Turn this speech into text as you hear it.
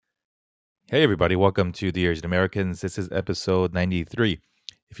Hey, everybody, welcome to the Asian Americans. This is episode 93.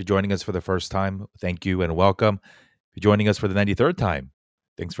 If you're joining us for the first time, thank you and welcome. If you're joining us for the 93rd time,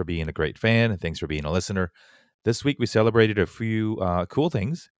 thanks for being a great fan and thanks for being a listener. This week, we celebrated a few cool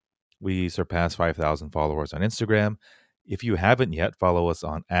things. We surpassed 5,000 followers on Instagram. If you haven't yet, follow us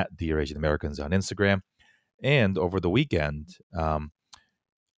on at Dear Asian Americans on Instagram. And over the weekend,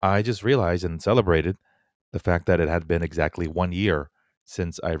 I just realized and celebrated the fact that it had been exactly 1 year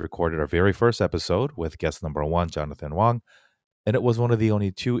since I recorded our very first episode with guest number one, Jonathan Wong. And it was one of the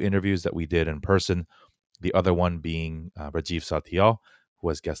only two interviews that we did in person, the other one being Rajiv Satyal, who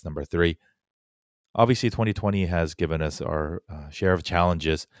was guest number three. Obviously, 2020 has given us our share of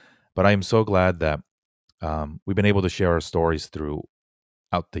challenges, but I am so glad that we've been able to share our stories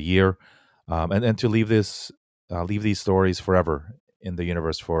throughout the year and to leave these stories forever in the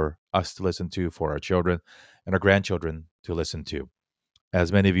universe for us to listen to, for our children and our grandchildren to listen to.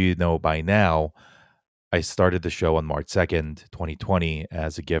 As many of you know by now, I started the show on March 2nd, 2020,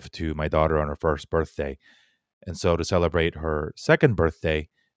 as a gift to my daughter on her first birthday. And so to celebrate her second birthday,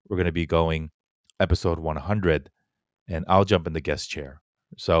 we're going to be going episode 100, and I'll jump in the guest chair.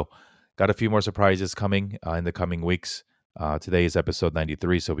 So, got a few more surprises coming in the coming weeks. Today is episode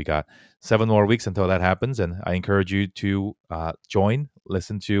 93, so we got 7 more weeks until that happens. And I encourage you to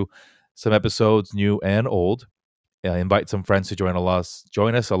listen to some episodes, new and old. Invite some friends to join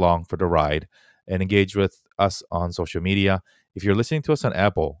us along for the ride, and engage with us on social media. If you're listening to us on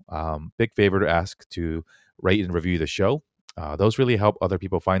Apple, big favor to ask to rate and review the show. Those really help other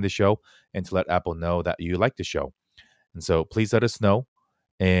people find the show and to let Apple know that you like the show. And so please let us know.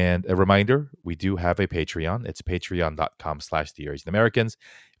 And a reminder, we do have a Patreon. It's patreon.com/Dear Asian Americans.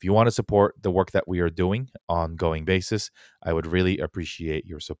 If you want to support the work that we are doing on ongoing basis, I would really appreciate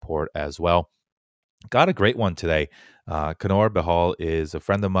your support as well. Got a great one today. Kanor Behal is a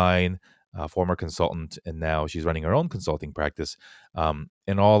friend of mine, a former consultant, and now she's running her own consulting practice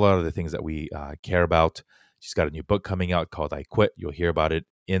and all of the things that we care about. She's got a new book coming out called I Quit. You'll hear about it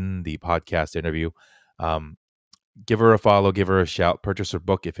in the podcast interview. Give her a follow, give her a shout, purchase her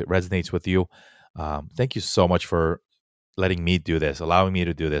book if it resonates with you. Thank you so much for letting me do this, allowing me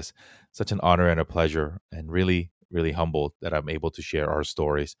to do this. Such an honor and a pleasure, and really, really humbled that I'm able to share our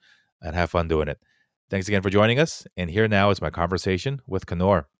stories and have fun doing it. Thanks again for joining us. And here now is my conversation with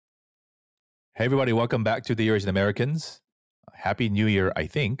Kanor. Hey, everybody, welcome back to the Asian Americans. Happy New Year, I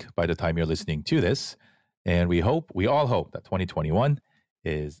think, by the time you're listening to this. And we all hope that 2021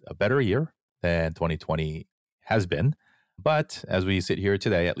 is a better year than 2020 has been. But as we sit here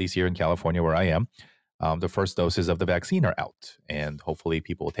today, at least here in California where I am, the first doses of the vaccine are out. And hopefully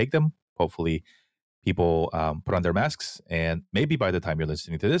people will take them. Hopefully people put on their masks. And maybe by the time you're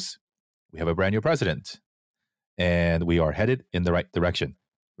listening to this, we have a brand new president and we are headed in the right direction.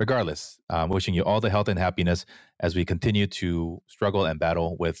 Regardless, I'm wishing you all the health and happiness as we continue to struggle and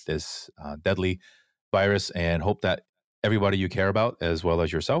battle with this deadly virus, and hope that everybody you care about, as well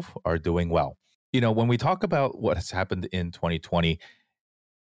as yourself, are doing well. You know, when we talk about what has happened in 2020,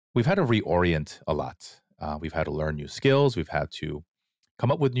 we've had to reorient a lot. We've had to learn new skills. We've had to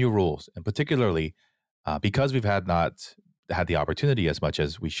come up with new rules, and particularly because we've not had the opportunity as much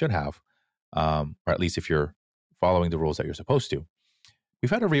as we should have, or at least if you're following the rules that you're supposed to, we've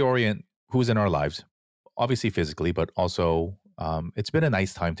had to reorient who's in our lives, obviously physically, but also it's been a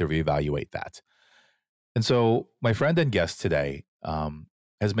nice time to reevaluate that. And so, my friend and guest today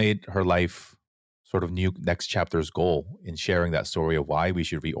has made her life sort of new next chapter's goal in sharing that story of why we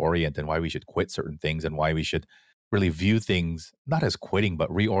should reorient and why we should quit certain things and why we should really view things not as quitting, but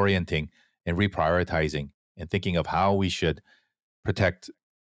reorienting and reprioritizing and thinking of how we should protect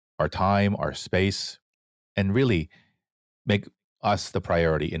our time, our space, and really make us the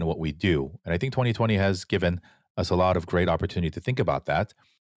priority in what we do. And I think 2020 has given us a lot of great opportunity to think about that,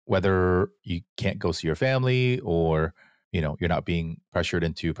 whether you can't go see your family or you're not being pressured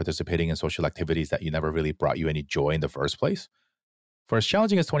into participating in social activities that you never really brought you any joy in the first place. For as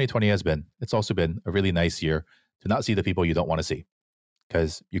challenging as 2020 has been, it's also been a really nice year to not see the people you don't want to see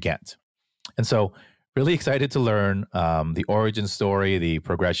because you can't. And so, really excited to learn the origin story, the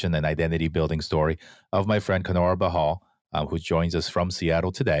progression and identity building story of my friend Kanor Behal, who joins us from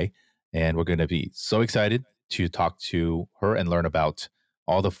Seattle today. And we're going to be so excited to talk to her and learn about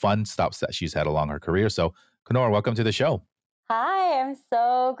all the fun stops that she's had along her career. So, Kanor, welcome to the show. Hi, I'm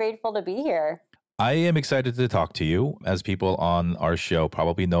so grateful to be here. I am excited to talk to you. As people on our show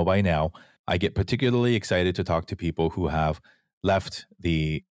probably know by now, I get particularly excited to talk to people who have left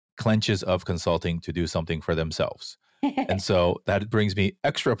the clenches of consulting to do something for themselves. And so that brings me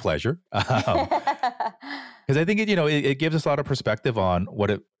extra pleasure because I think it gives us a lot of perspective on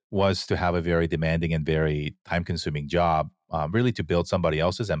what it was to have a very demanding and very time consuming job, really to build somebody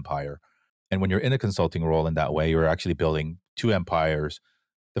else's empire. And when you're in a consulting role in that way, you're actually building two empires,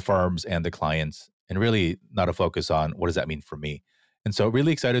 the firms and the clients, and really not a focus on what does that mean for me. And so,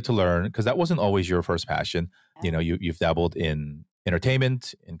 really excited to learn because that wasn't always your first passion. You know, Yeah. you've dabbled in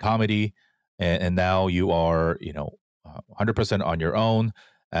entertainment, in comedy, and now you are, 100% on your own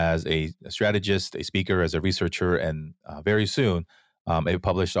as a strategist, a speaker, as a researcher, and very soon a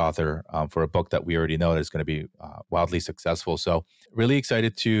published author for a book that we already know that is going to be wildly successful. So, really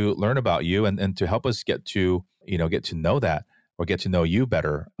excited to learn about you and to help us get to know that or get to know you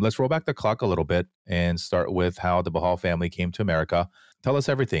better. Let's roll back the clock a little bit and start with how the Bahal family came to America. Tell us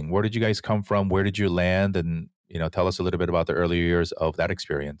everything. Where did you guys come from? Where did you land? And tell us a little bit about the early years of that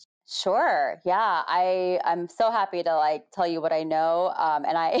experience. Sure. Yeah. I'm so happy to tell you what I know.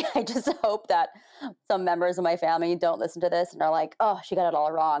 And I just hope that some members of my family don't listen to this and are like, oh, she got it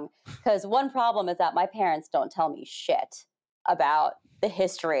all wrong. Because one problem is that my parents don't tell me shit about the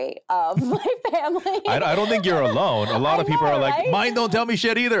history of my family. I don't think you're alone. A lot I of people know, are like, right? mine don't tell me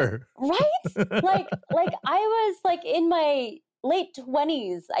shit either. Right? Like I was in my late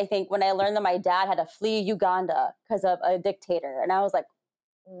 20s, I think, when I learned that my dad had to flee Uganda because of a dictator. And I was like,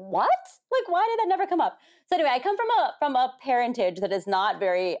 what? Like, why did that never come up? So anyway, I come from a parentage that is not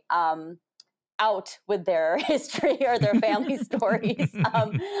very out with their history or their family stories.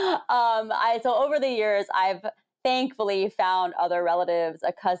 So over the years, I've thankfully found other relatives,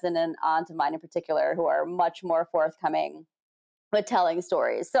 a cousin and aunt of mine in particular, who are much more forthcoming with telling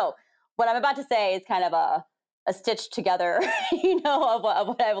stories. So what I'm about to say is kind of a stitch together, of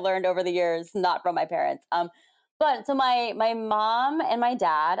what I've learned over the years, not from my parents. But so my mom and my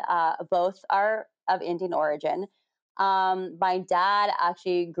dad both are of Indian origin. My dad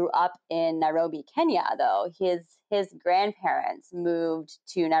actually grew up in Nairobi, Kenya, though. His grandparents moved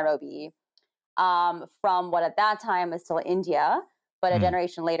to Nairobi from what at that time was still India, but a Mm,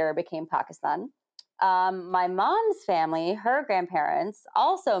 generation later became Pakistan. My mom's family, her grandparents,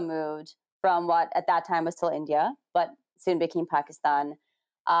 also moved from what at that time was still India, but soon became Pakistan,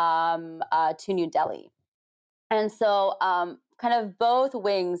 to New Delhi. And so, kind of both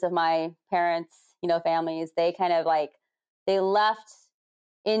wings of my parents, families, they kind of they left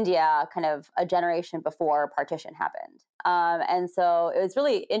India kind of a generation before partition happened. And so it was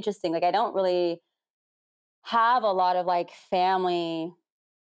really interesting. Like, I don't really have a lot of family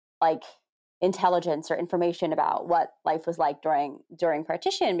like intelligence or information about what life was like during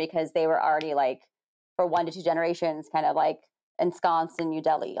partition because they were already for 1 to 2 generations kind of ensconced in New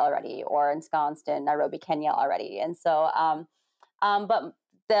Delhi already or ensconced in Nairobi, Kenya already. And so but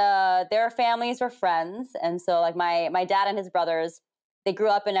their families were friends. And so my dad and his brothers, they grew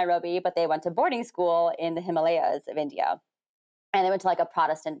up in Nairobi, but they went to boarding school in the Himalayas of India. And they went to a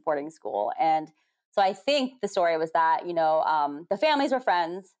Protestant boarding school. And so I think the story was that, the families were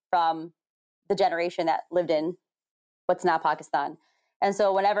friends from the generation that lived in what's now Pakistan. And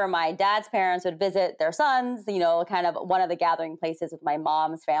so whenever my dad's parents would visit their sons, kind of one of the gathering places with my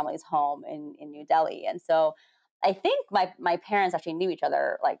mom's family's home in New Delhi. And so I think my parents actually knew each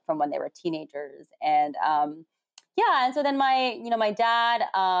other from when they were teenagers. And yeah, and so then my dad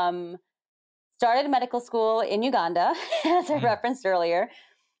started medical school in Uganda, as I mm, referenced earlier,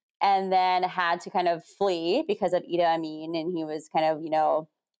 and then had to kind of flee because of Idi Amin, and he was kind of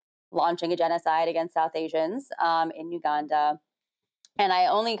launching a genocide against South Asians in Uganda. And I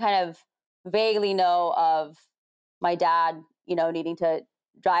only kind of vaguely know of my dad, needing to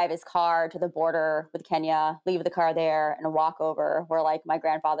drive his car to the border with Kenya, leave the car there, and walk over where my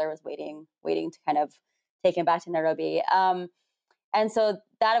grandfather was waiting to kind of take him back to Nairobi. And so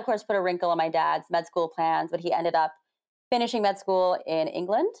that, of course, put a wrinkle in my dad's med school plans, but he ended up finishing med school in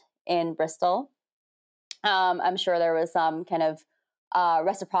England, in Bristol. I'm sure there was some kind of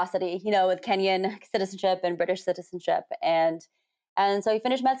reciprocity, with Kenyan citizenship and British citizenship, and so he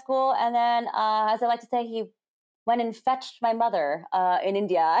finished med school, and then, as I like to say, he went and fetched my mother in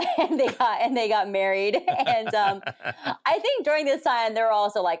India, and they got married. And I think during this time there were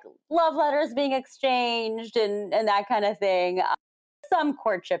also love letters being exchanged and that kind of thing. Some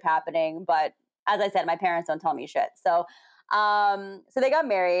courtship happening, but as I said, my parents don't tell me shit. So they got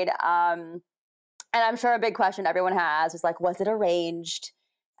married. And I'm sure a big question everyone has is was it arranged?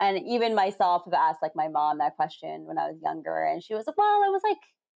 And even myself have asked my mom that question when I was younger, and she was like, well, it was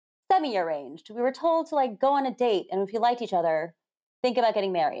semi-arranged. We were told to go on a date, and if you liked each other, think about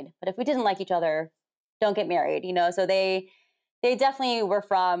getting married. But if we didn't like each other, don't get married. So they definitely were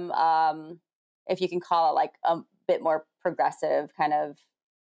from, if you can call it a bit more progressive kind of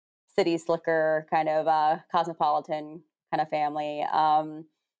city slicker kind of cosmopolitan kind of family.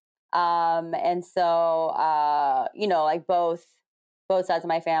 And so, like both sides of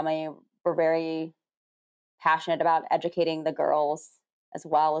my family were very passionate about educating the girls as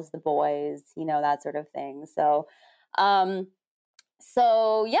well as the boys, that sort of thing. Um,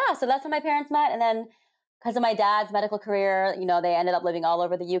 so that's how my parents met. And then because of my dad's medical career, they ended up living all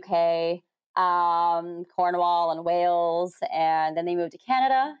over the UK, Cornwall and Wales. And then they moved to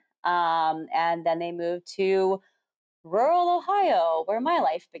Canada. And then they moved to rural Ohio, where my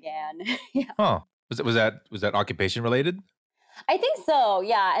life began. Yeah. Huh. Was that occupation related? I think so.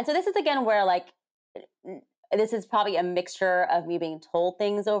 Yeah. And so this is again where this is probably a mixture of me being told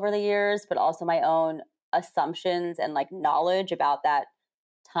things over the years, but also my own assumptions and knowledge about that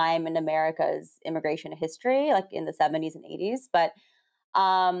time in America's immigration history, like in the 70s and 80s. But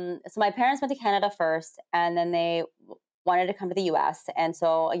so my parents went to Canada first, and then they wanted to come to the US. And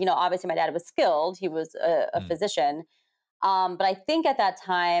so, obviously my dad was skilled. He was a physician. But I think at that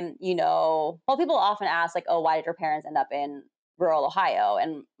time, people often ask oh, why did your parents end up in rural Ohio?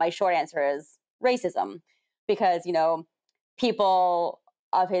 And my short answer is racism, because, people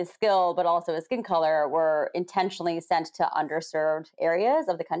of his skill, but also his skin color, were intentionally sent to underserved areas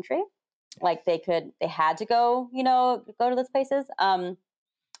of the country. Like they had to go to those places.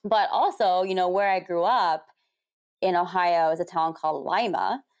 But also, where I grew up in Ohio is a town called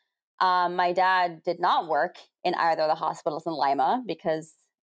Lima. My dad did not work in either of the hospitals in Lima because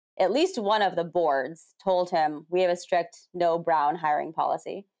at least one of the boards told him we have a strict no brown hiring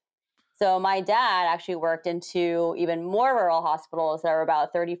policy. So my dad actually worked in two even more rural hospitals that are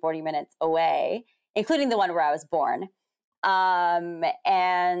about 30, 40 minutes away, including the one where I was born.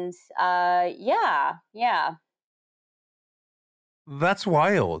 Yeah. That's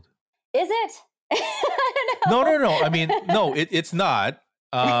wild. Is it? I No, don't know. no, no. I mean, no, it's not.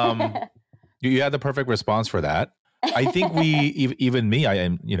 You had the perfect response for that. I think even me, I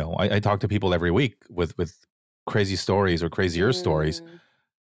am, I talk to people every week with crazy stories or crazier stories.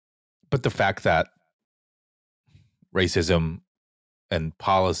 But the fact that racism and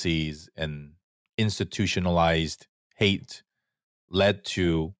policies and institutionalized hate led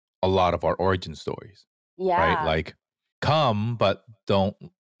to a lot of our origin stories, right? Yeah. Like, come, but don't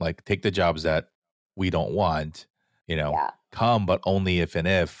take the jobs that we don't want, Yeah. come, but only if and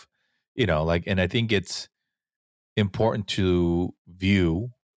if, and I think it's important to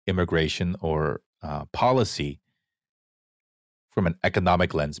view immigration or policy from an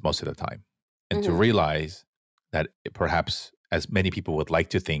economic lens most of the time, and to realize that perhaps, as many people would like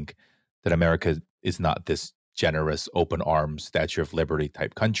to think, that America is not this generous, open arms, Statue of Liberty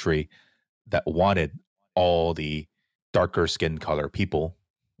type country that wanted all the darker skin color people,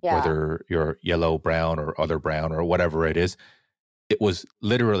 Yeah. whether you're yellow, brown, or other brown, or whatever it is. It was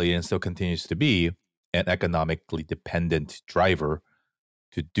literally, and still continues to be, an economically dependent driver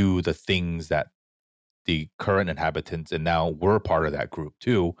to do the things that the current inhabitants, and now we're part of that group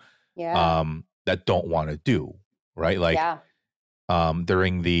too, Yeah. that don't want to do, right? Like Yeah.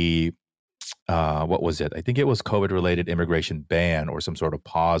 during the what was it? I think it was COVID related immigration ban or some sort of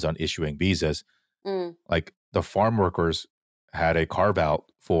pause on issuing visas. Mm. Like the farm workers had a carve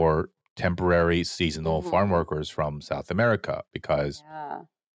out for temporary seasonal farm workers from South America because Yeah.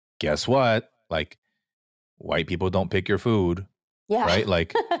 guess what? Like white people don't pick your food, Yeah. right?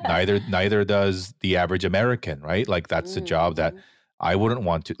 Like neither does the average American, right? Like that's a job that I wouldn't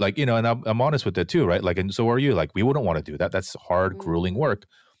want to, and I'm honest with that too, right? Like, and so are you. Like, we wouldn't want to do that. That's hard, grueling work.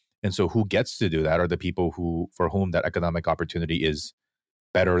 And so who gets to do that are the people for whom that economic opportunity is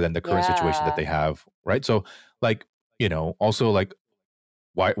better than the current situation that they have, right? So also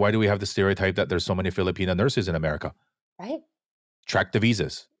why do we have the stereotype that there's so many Filipino nurses in America? Right. Track the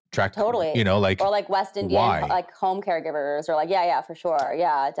visas. Track, Totally. Or West Indian why? home caregivers, or yeah, for sure.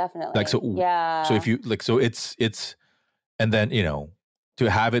 Yeah, definitely. Yeah. So if you so it's and then to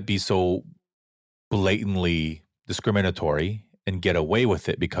have it be so blatantly discriminatory and get away with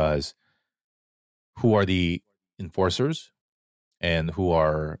it, because who are the enforcers and who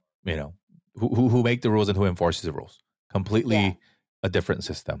are who make the rules and who enforces the rules? Completely a different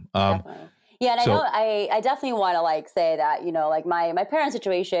system. Definitely. Yeah, and I definitely want to say that my parents'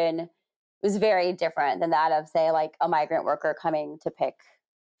 situation was very different than that of, say, a migrant worker coming to pick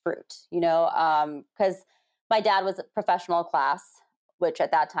fruit. Because my dad was professional class, which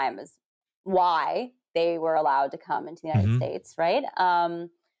at that time is why they were allowed to come into the United States, right?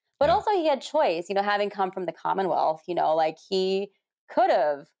 But also he had choice. Having come from the Commonwealth, he could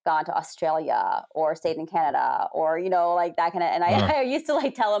have gone to Australia or stayed in Canada or, like that kind of, and Uh. I used to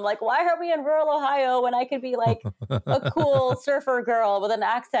like tell him like, why are we in rural Ohio when I could be like a cool surfer girl with an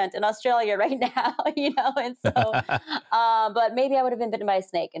accent in Australia right now, and so, but maybe I would have been bitten by a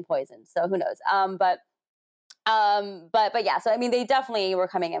snake and poisoned. So who knows? But yeah, so I mean, they definitely were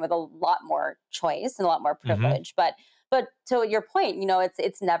coming in with a lot more choice and a lot more Hmm. privilege, but to your point,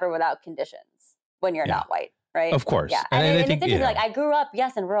 it's never without conditions when you're Yeah, not white, right? of course. Yeah, And I and it's think, interesting. Like I grew up,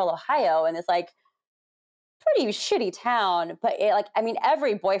 yes, in rural Ohio, and it's like pretty shitty town, but like I mean,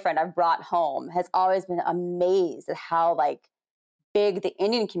 every boyfriend I've brought home has always been amazed at how like big the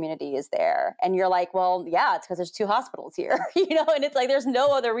Indian community is there. And you're like, well, yeah, it's because there's 2 hospitals here, and it's like there's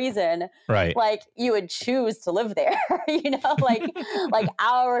no other reason right. like you would choose to live there, like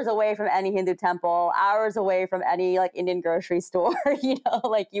hours away from any Hindu temple, hours away from any like Indian grocery store,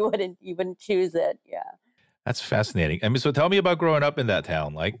 like you wouldn't choose it. Yeah. That's fascinating. I mean, so tell me about growing up in that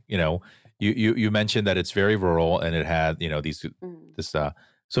town. Like, you mentioned that it's very rural and it had, these Mm-hmm. this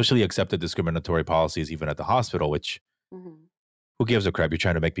socially accepted discriminatory policies even at the hospital, which Mm-hmm. who gives a crap? You're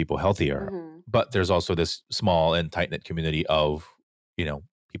trying to make people healthier. Mm-hmm. But there's also this small and tight knit community of,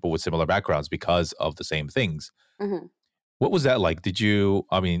 people with similar backgrounds because of the same things. Mm-hmm. What was that like? Did you,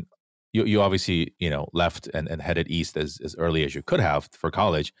 I mean, you obviously, left and headed east as early as you could have for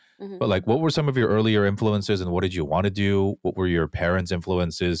college. Mm-hmm. But like, what were some of your earlier influences and what did you want to do? What were your parents'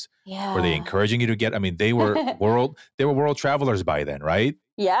 influences? Were they Yeah. encouraging you to get, I mean, they were world travelers by then, right?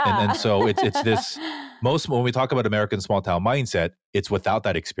 And Yeah. so it's this, most when we talk about American small town mindset, it's without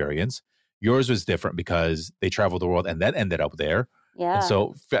that experience. Yours was different because they traveled the world and then ended up there. And Yeah.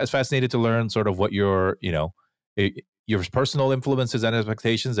 so it's fascinated to learn sort of what your personal influences and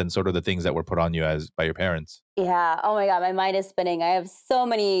expectations and sort of the things that were put on you as by your parents. Yeah. Oh my God, my mind is spinning. I have so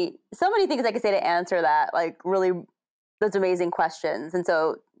many things I could say to answer that. Like really those amazing questions. And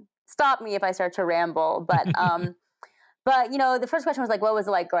so stop me if I start to ramble. But the first question was like, what was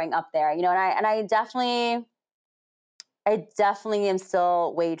it like growing up there? And I definitely am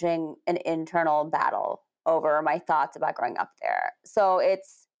still waging an internal battle over my thoughts about growing up there.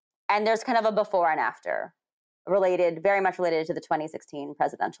 And there's kind of a before and after very much related to the 2016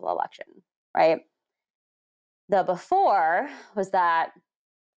 presidential election, right? The before was that,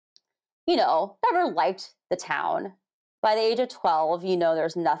 never liked the town. By the age of 12,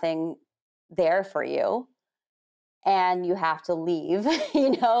 there's nothing there for you and you have to leave,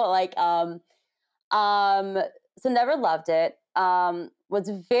 like, so never loved it. Was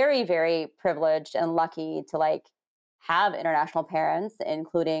very, very privileged and lucky to like have international parents,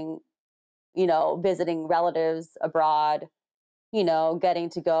 including, visiting relatives abroad, getting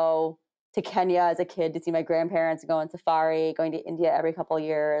to go to Kenya as a kid to see my grandparents go on safari, going to India every couple of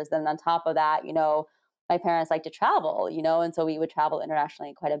years. Then on top of that, my parents like to travel, and so we would travel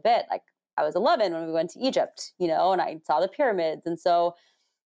internationally quite a bit. Like I was 11 when we went to Egypt, and I saw the pyramids. And so,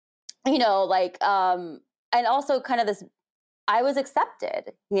 like, and also kind of this, I was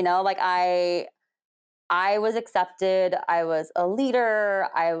accepted, like I was accepted. I was a leader.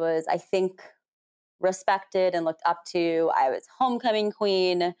 I was, I think, respected and looked up to. I was homecoming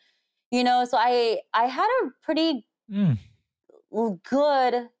queen, so I had a pretty Mm.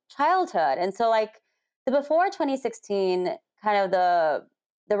 good childhood. And so like the before 2016 kind of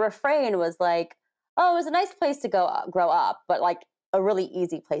the refrain was like, oh, it was a nice place to grow up, but like a really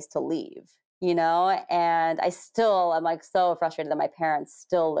easy place to leave, and I still am like so frustrated that my parents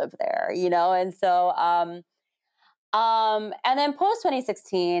still live there, and so and then post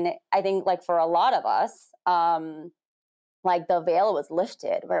 2016, I think like for a lot of us, like the veil was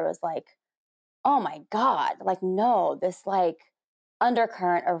lifted where it was like, oh my God, like, no, this like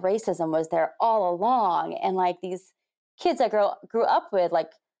undercurrent of racism was there all along. And like these kids I grew up with,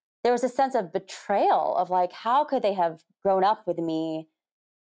 like, there was a sense of betrayal of like, how could they have grown up with me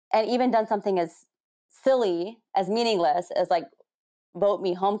and even done something as silly, as meaningless as like vote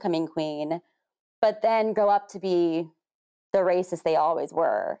me homecoming queen, but then grow up to be the racist they always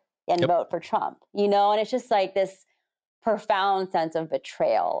were and Yep. vote for Trump, and it's just like this profound sense of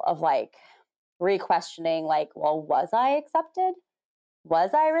betrayal of like re-questioning like, well, was I accepted?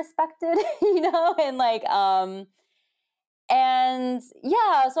 Was I respected? And like and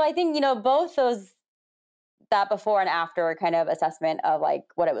yeah, so I think, both those, that before and after kind of assessment of like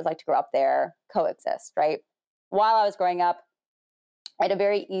what it was like to grow up there coexist, right? While I was growing up, I had a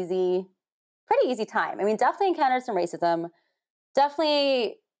pretty easy time. I mean, definitely encountered some racism,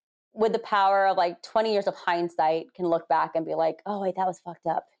 definitely with the power of like 20 years of hindsight can look back and be like, oh wait, that was fucked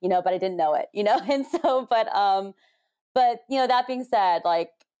up, but I didn't know it, and so, but that being said,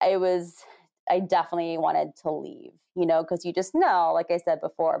 like I definitely wanted to leave, because you just know, like I said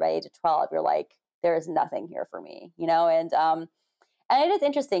before, by age of 12, you're like, there is nothing here for me, and it is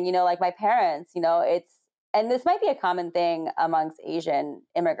interesting, like my parents, and this might be a common thing amongst Asian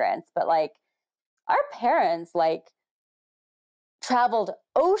immigrants, but like our parents, like, traveled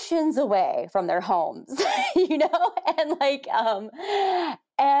oceans away from their homes, and like,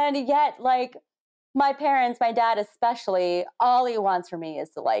 and yet, like, my dad especially, all he wants for me is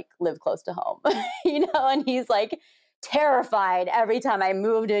to like live close to home, and he's like terrified every time I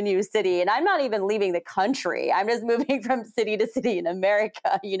move to a new city. And I'm not even leaving the country. I'm just moving from city to city in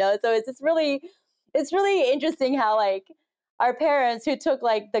America, So it's really interesting how like our parents who took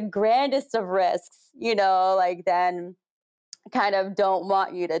like the grandest of risks, like then kind of don't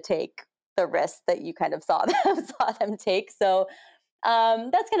want you to take the risks that you kind of saw them take. So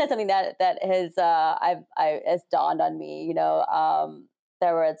that's kind of something that has has dawned on me,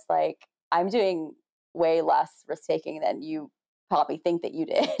 there where it's like I'm doing way less risk taking than you probably think that you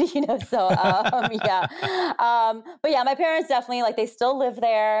did, So yeah, but yeah, my parents definitely like they still live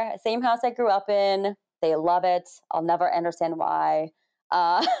there, same house I grew up in. They love it. I'll never understand why.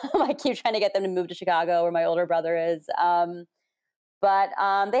 I keep trying to get them to move to Chicago, where my older brother is. But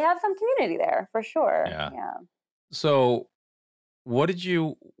they have some community there for sure. Yeah. Yeah. So, what did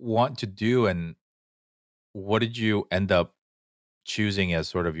you want to do, and what did you end up choosing as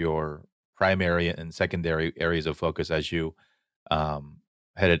sort of your primary and secondary areas of focus as you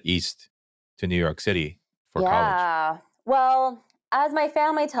headed east to New York City for college? Yeah. Well, as my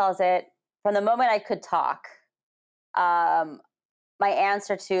family tells it, from the moment I could talk, um, my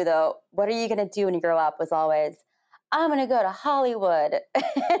answer to what are you going to do when you grow up was always, I'm going to go to Hollywood.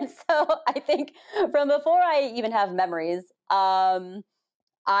 And so I think from before I even have memories,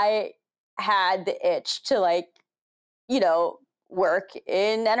 I had the itch to like, you know, work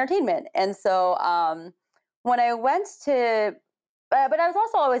in entertainment. And so when I went to, but I was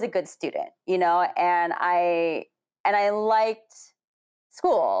also always a good student, and I liked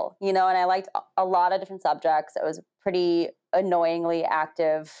school, and I liked a lot of different subjects. I was pretty annoyingly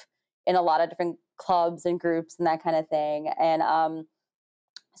active in a lot of different clubs and groups and that kind of thing. And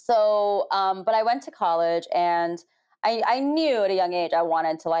but I went to college, and I knew at a young age I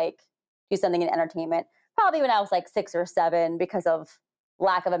wanted to like do something in entertainment. Probably when I was like 6 or 7, because of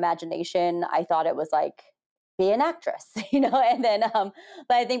lack of imagination, I thought it was like be an actress, And then, but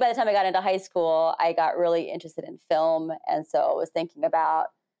I think by the time I got into high school, I got really interested in film, and so I was thinking about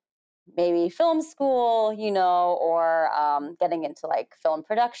maybe film school, or getting into like film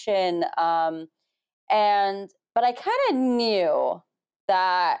production. But I kind of knew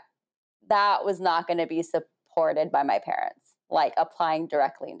that that was not going to be supported by my parents, like applying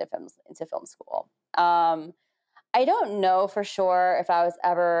directly into film school. I don't know for sure if I was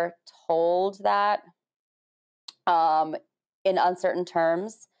ever told that um, in uncertain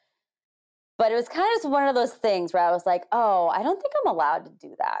terms, but it was kind of just one of those things where I was like, oh, I don't think I'm allowed to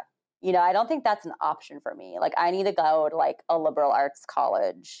do that. I don't think that's an option for me. Like, I need to go to like a liberal arts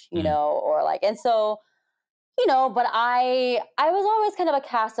college, Mm. or like, and so but I was always kind of a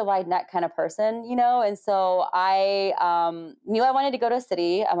cast a wide net kind of person, and so I knew I wanted to go to a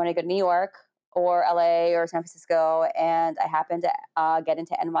city. I wanted to go to New York or LA or San Francisco, and I happened to get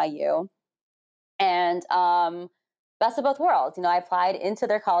into NYU. And best of both worlds, I applied into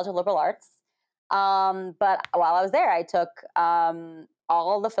their College of Liberal Arts. But while I was there, I took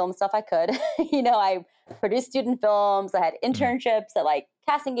all the film stuff I could. I produced student films. I had Mm. internships at like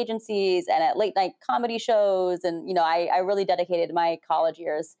casting agencies and at late night comedy shows. And, I really dedicated my college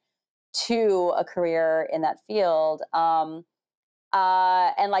years to a career in that field.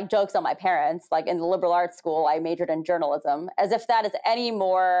 And like jokes on my parents, like in the liberal arts school, I majored in journalism, as if that is any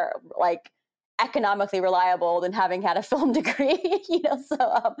more like economically reliable than having had a film degree,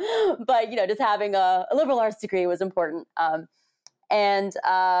 So, but just having a liberal arts degree was important. And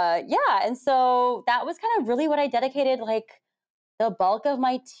so that was kind of really what I dedicated like the bulk of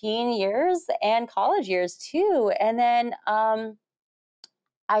my teen years and college years too. And then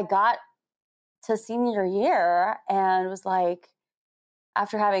I got to senior year and was like,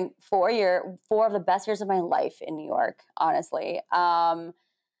 after having 4 of the best years of my life in New York, honestly. And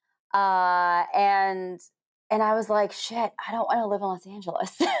I was like, shit, I don't want to live in Los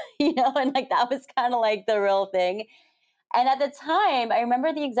Angeles, and like that was kind of like the real thing. And at the time, I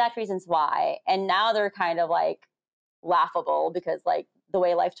remember the exact reasons why, and now they're kind of like laughable because like the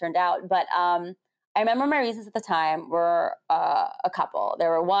way life turned out. But I remember my reasons at the time were a couple. There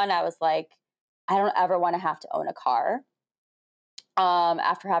were one, I was like, I don't ever want to have to own a car.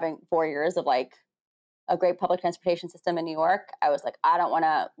 After having 4 years of like a great public transportation system in New York, I was like, I don't want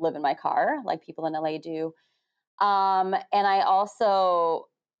to live in my car like people in LA do. And I also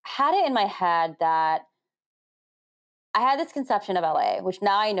had it in my head that I had this conception of LA, which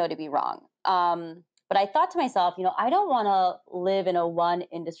now I know to be wrong. But I thought to myself, I don't want to live in a one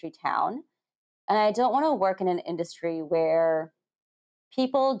industry town. And I don't want to work in an industry where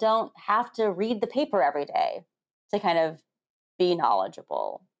people don't have to read the paper every day to kind of be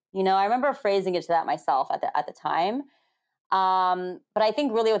knowledgeable. I remember phrasing it to that myself at the time. But I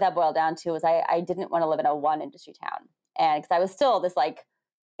think really what that boiled down to was I didn't want to live in a one industry town. And because I was still this like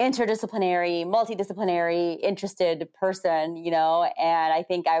interdisciplinary, multidisciplinary, interested person, and I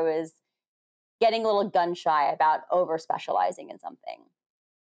think I was getting a little gun shy about over specializing in something.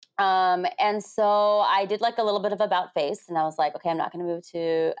 And so I did like a little bit of about face, and I was like, okay, I'm not going to move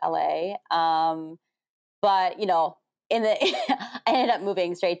to LA. But I ended up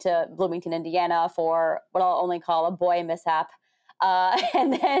moving straight to Bloomington, Indiana for what I'll only call a boy mishap.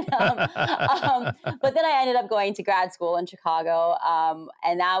 And then, but then I ended up going to grad school in Chicago.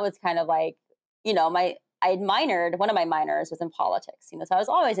 And that was kind of like, one of my minors was in politics, so I was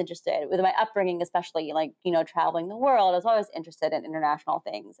always interested with my upbringing, especially like, traveling the world. I was always interested in international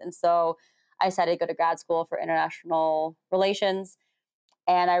things. And so I decided to go to grad school for international relations.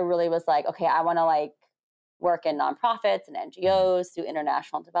 And I really was like, okay, I want to like work in nonprofits and NGOs, do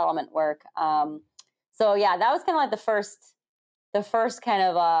international development work. So yeah, that was kind of like the first kind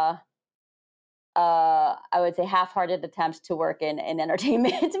of, I would say half-hearted attempt to work in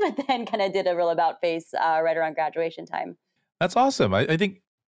entertainment, but then kind of did a real about face right around graduation time. That's awesome. I think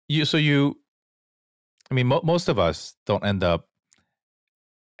most of us don't end up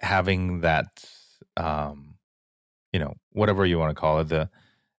having that, whatever you want to call it,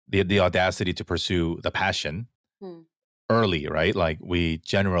 the audacity to pursue the passion early, right? Like we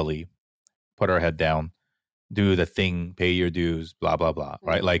generally put our head down, do the thing, pay your dues, blah, blah, blah,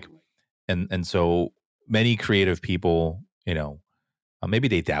 right? Like, and so many creative people, maybe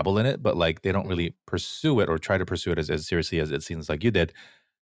they dabble in it, but like they don't really pursue it or try to pursue it as seriously as it seems like you did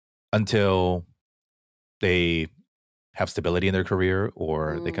until they have stability in their career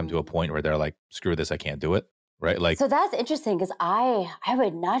or they come to a point where they're like, screw this, I can't do it. Right. Like, so that's interesting because I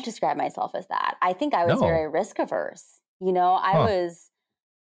would not describe myself as that. I think I was very risk averse.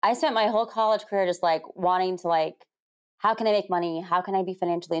 I spent my whole college career just like wanting to like, how can I make money? How can I be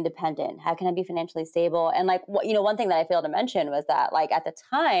financially independent? How can I be financially stable? And like, one thing that I failed to mention was that like at the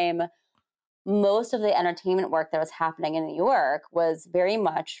time, most of the entertainment work that was happening in New York was very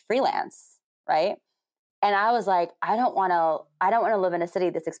much freelance, right? And I was like, I don't want to live in a city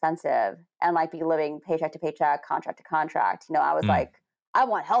that's expensive and like be living paycheck to paycheck, contract to contract. I was like, I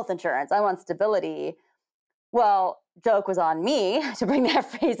want health insurance. I want stability. Well, joke was on me to bring that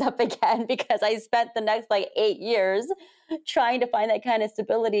phrase up again because I spent the next like 8 years trying to find that kind of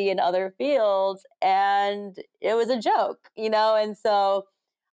stability in other fields. And it was a joke, And so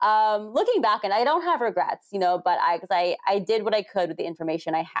looking back, and I don't have regrets, but I did what I could with the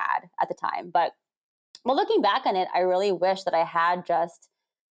information I had at the time. But looking back on it, I really wish that I had just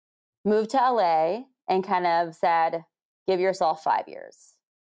moved to LA and kind of said, give yourself 5 years.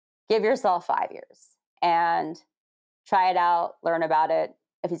 Give yourself 5 years and try it out, learn about it.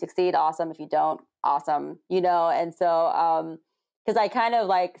 If you succeed, awesome. If you don't, awesome. And so, because I kind of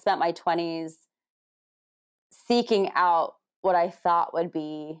like spent my 20s seeking out what I thought would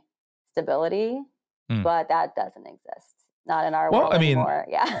be stability, but that doesn't exist. Not in our world anymore.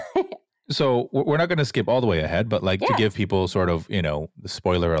 Yeah. So we're not going to skip all the way ahead, but like to give people sort of, the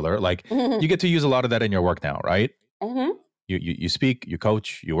spoiler alert, like you get to use a lot of that in your work now, right? Mm-hmm. You speak, you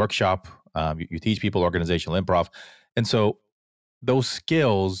coach, you workshop, you teach people organizational improv. And so those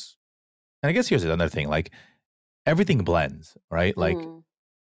skills, and I guess here's another thing, like everything blends, right? Like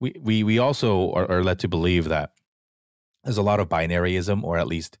we also are led to believe that there's a lot of binaryism or at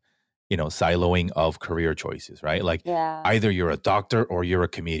least, siloing of career choices, right? Like either you're a doctor or you're a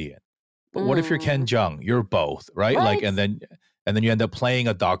comedian. But what if you're Ken Jeong? You're both, right? Like, and then you end up playing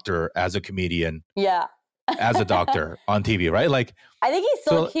a doctor as a comedian. Yeah. As a doctor on TV, right? Like, I think he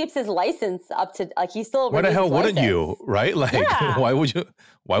still keeps his license up to like he still. What the hell wouldn't you, right? Like, why would you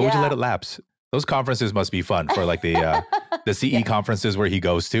let it lapse? Those conferences must be fun for like the CE conferences where he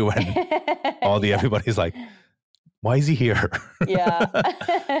goes to, and everybody's like, why is he here? Yeah.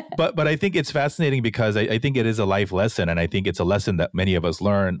 but I think it's fascinating because I think it is a life lesson. And I think it's a lesson that many of us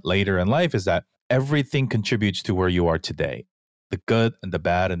learn later in life is that everything contributes to where you are today, the good and the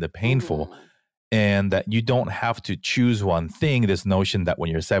bad and the painful. And that you don't have to choose one thing, this notion that when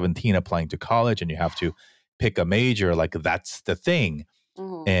you're 17 applying to college and you have to pick a major, like that's the thing.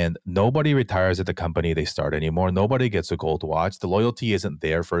 And nobody retires at the company they start anymore. Nobody gets a gold watch. The loyalty isn't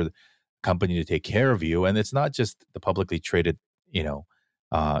there for the company to take care of you. And it's not just the publicly traded,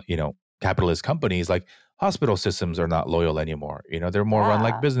 capitalist companies. Like hospital systems are not loyal anymore. They're more run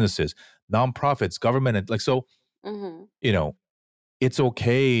like Yeah. businesses, nonprofits, government, and Mhm. it's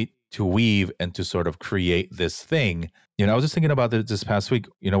okay to weave and to sort of create this thing. I was just thinking about this past week,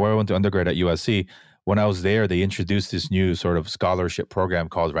 where I went to undergrad at USC. When I was there, they introduced this new sort of scholarship program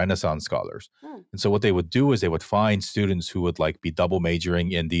called Renaissance Scholars. Mm. And so what they would do is they would find students who would like be double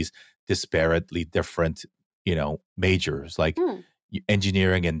majoring in these disparately different, majors like Mm.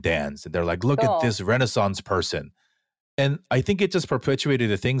 engineering and dance. And they're like, look at Cool. this Renaissance person. And I think it just perpetuated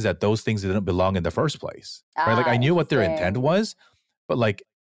the things that those things didn't belong in the first place. Right? Like I knew what their intent Interesting. was, but like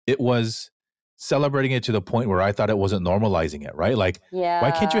it was celebrating it to the point where I thought it wasn't normalizing it, right? Like,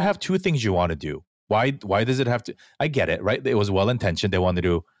 why can't you Yeah. have two things you want to do? Why does it have to? I get it, right? It was well intentioned. They wanted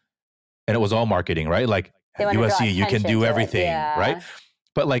to, and it was all marketing, right? Like They at want to draw USC, you can attention do to it. everything, right? Yeah.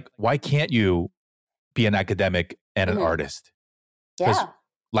 But like, why can't you be an academic and an Mhm. artist? Because Yeah.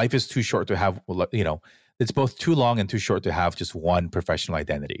 life is too short to have, it's both too long and too short to have just one professional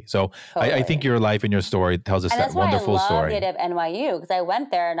identity. So I think Totally. your life and your story tells us And that that's why I wonderful loved story. it at NYU, because I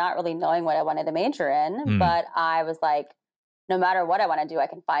went there not really knowing what I wanted to major in, Mm. but I was like, no matter what I want to do, I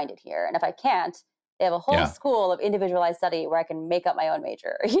can find it here. And if I can't, they have a whole Yeah. school of individualized study where I can make up my own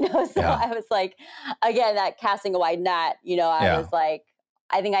major, So Yeah. I was like, again, that casting a wide net, I Yeah. was like,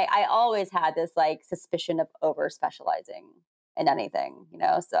 I think I always had this like suspicion of over specializing in anything,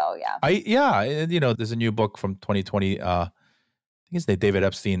 So yeah. And there's a new book from 2020. I think it's the David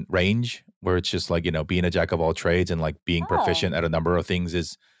Epstein Range, where it's just like being a jack of all trades and like being proficient Oh, at a number of things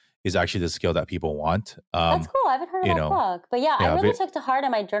is actually the skill that people want. that's cool. I haven't heard of You that know, book. But yeah, I yeah, really took to heart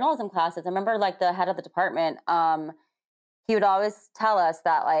in my journalism classes. I remember like the head of the department, he would always tell us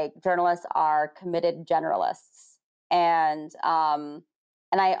that like journalists are committed generalists.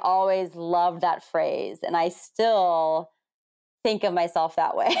 And I always loved that phrase. And I still think of myself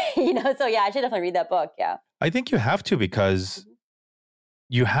that way, So yeah, I should definitely read that book. Yeah. I think you have to because Mhm.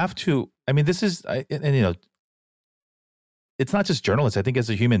 you have to. I mean, this is, and it's not just journalists. I think as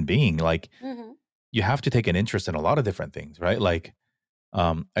a human being, like Mhm. you have to take an interest in a lot of different things, right? Like,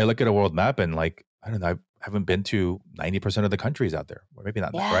 I look at a world map and like I don't know, I haven't been to 90% of the countries out there, or maybe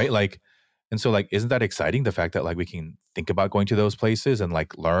not, Yeah. right? Like, and so like, isn't that exciting? The fact that like we can think about going to those places and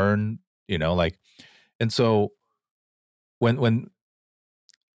like learn, like, and so when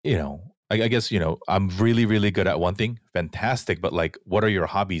I guess I'm really really good at one thing, fantastic. But like, what are your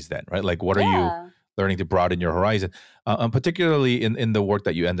hobbies then, right? Like, what are you Yeah. learning to broaden your horizon? Particularly in the work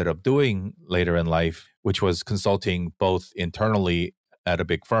that you ended up doing later in life, which was consulting both internally at a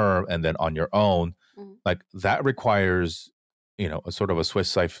big firm and then on your own. Mhm. Like that requires a sort of a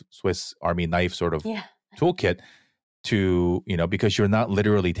Swiss Army knife sort of Yeah. toolkit to because you're not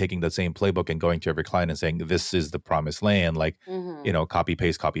literally taking the same playbook and going to every client and saying this is the promised land, like Mhm. copy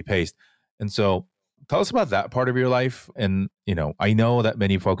paste. And so tell us about that part of your life. And I know that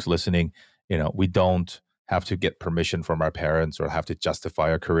many folks listening, we don't have to get permission from our parents or have to justify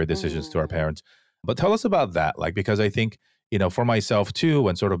our career decisions to our Mhm. parents, but tell us about that, like, because I think for myself too,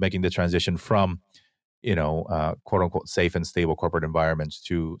 when sort of making the transition from quote unquote safe and stable corporate environments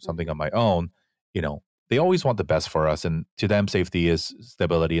to something Mhm. on my own, you know, they always want the best for us. And to them, safety is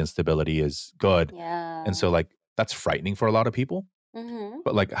stability and stability is good. And Yeah. so, like, that's frightening for a lot of people. Mhm.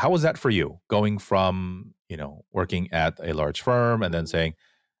 But, like, how was that for you going from, working at a large firm and then Mhm. saying,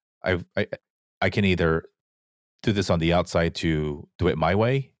 I've, I can either do this on the outside to do it my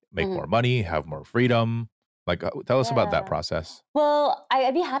way, make more Mhm. money, have more freedom? Like, tell us about that Yeah. process. Well,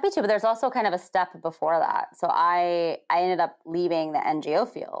 I'd be happy to, but there's also kind of a step before that. So I ended up leaving the NGO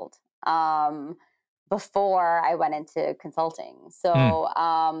field before I went into consulting. Mm,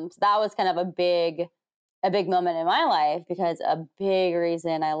 So that was kind of a big moment in my life, because a big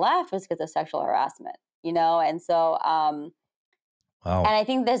reason I left was because of sexual harassment. And wow. I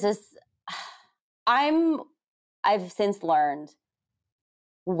think there's this. I'm I've since learned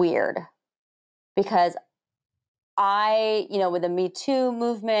weird, because with the Me Too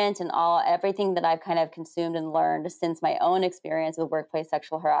movement and everything that I've kind of consumed and learned since my own experience with workplace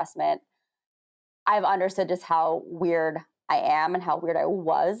sexual harassment, I've understood just how weird I am and how weird I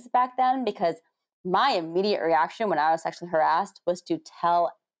was back then, because my immediate reaction when I was sexually harassed was to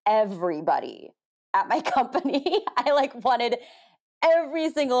tell everybody at my company. I like wanted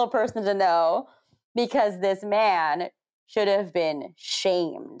every single person to know, because this man should have been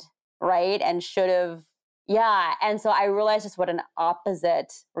shamed, right? And should have, yeah. And so I realized just what an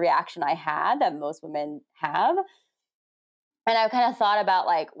opposite reaction I had that most women have. And I've kind of thought about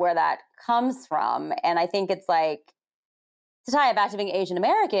like where that comes from. And I think it's like, to tie it back to being Asian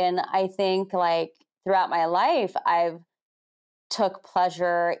American, I think like throughout my life, I've took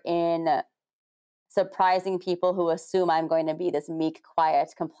pleasure in surprising people who assume I'm going to be this meek,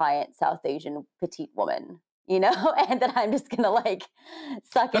 quiet, compliant South Asian petite woman, and that I'm just going to like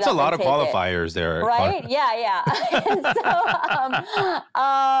suck it That's a up and lot of take it. qualifiers there. Right? Yeah, yeah.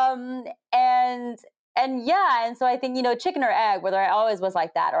 And so I think, chicken or egg, whether I always was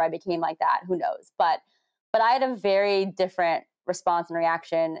like that or I became like that, who knows? But I had a very different response and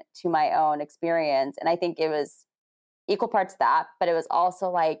reaction to my own experience. And I think it was equal parts that, but it was also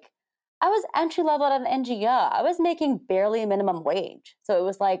like I was entry level at an NGO. I was making barely minimum wage. So it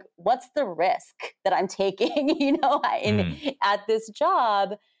was like, what's the risk that I'm taking, at this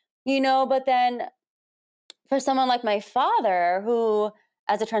job, but then for someone like my father, who,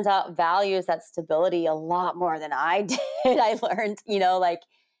 as it turns out, values that stability a lot more than I did, I learned, like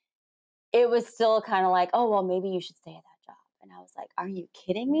it was still kind of like, oh, well, maybe you should stay at that job. And I was like, are you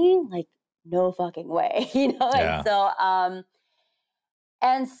kidding me? Like, no fucking way, Yeah.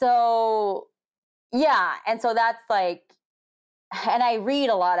 And so, yeah. And so that's like, and I read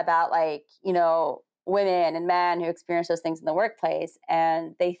a lot about like, women and men who experience those things in the workplace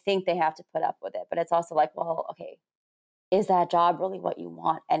and they think they have to put up with it. But it's also like, well, okay, is that job really what you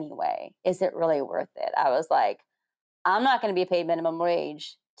want anyway? Is it really worth it? I was like, I'm not going to be paid minimum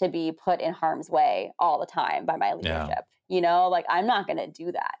wage to be put in harm's way all the time by my Yeah. leadership. Like I'm not going to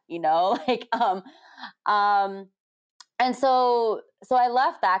do that, like, and so I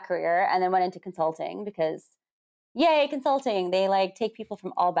left that career and then went into consulting because yay, consulting. They like take people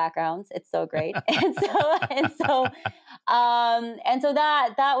from all backgrounds. It's so great. And so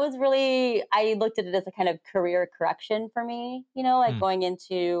that was really, I looked at it as a kind of career correction for me, like going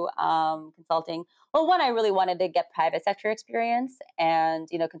into consulting. Well, one, I really wanted to get private sector experience, and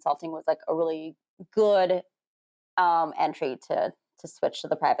consulting was like a really good entry to switch to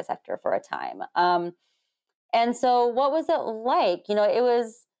the private sector for a time. And so what was it like? It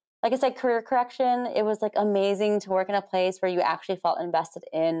was, like I said, career correction. It was like amazing to work in a place where you actually felt invested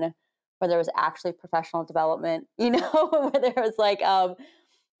in, where there was actually professional development, where there was like,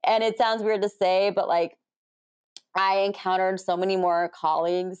 and it sounds weird to say, but like I encountered so many more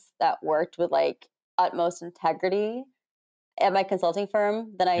colleagues that worked with like utmost integrity at my consulting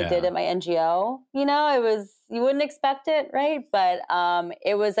firm than I did at my NGO. It was, you wouldn't expect it, right? But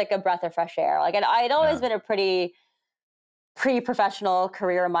it was like a breath of fresh air. Like I'd always been a pretty pre-professional,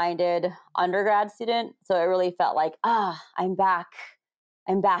 career-minded undergrad student. So it really felt like, I'm back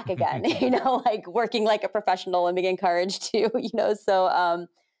again, like working like a professional and being encouraged to,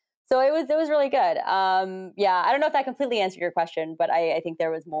 so it was really good. Yeah, I don't know if that completely answered your question, but I think there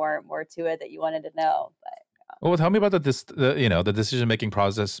was more to it that you wanted to know. But well, tell me about the decision making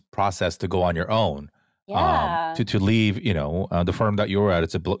process to go on your own. yeah, To leave, the firm that you were at.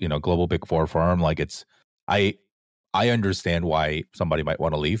 It's a global Big Four firm. Like I I understand why somebody might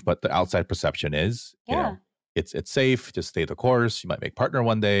want to leave, but the outside perception is, yeah. it's safe. Just stay the course. You might make partner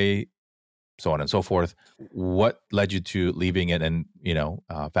one day, so on and so forth. What led you to leaving it and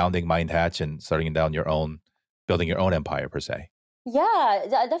founding MindHatch and starting down building your own empire per se? Yeah,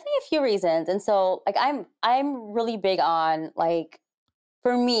 definitely a few reasons. And so like I'm really big on like,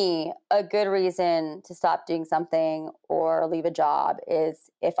 for me, a good reason to stop doing something or leave a job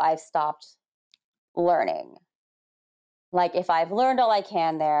is if I've stopped learning. Like if I've learned all I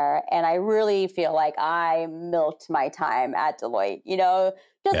can there and I really feel like I milked my time at Deloitte,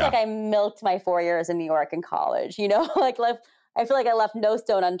 just like Yeah. I milked my 4 years in New York in college, like I feel like I left no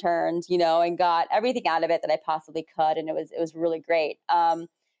stone unturned, and got everything out of it that I possibly could. And it was really great. But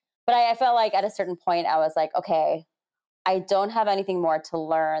I felt like at a certain point I was like, okay, I don't have anything more to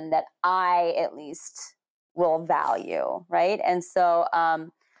learn that I at least will value. Right. And so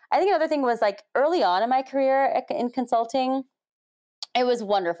I think another thing was like early on in my career in consulting, it was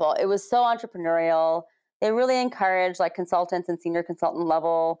wonderful. It was so entrepreneurial. They really encouraged like consultants and senior consultant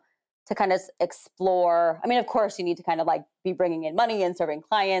level to kind of explore. I mean, of course, you need to kind of like be bringing in money and serving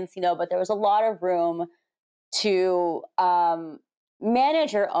clients, but there was a lot of room to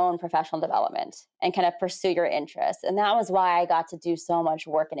manage your own professional development and kind of pursue your interests. And that was why I got to do so much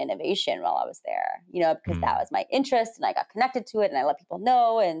work in innovation while I was there, because that was my interest and I got connected to it and I let people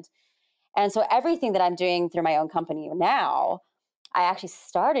know. And so everything that I'm doing through my own company now, I actually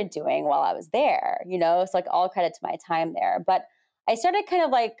started doing while I was there, it's like all credit to my time there. But I started kind of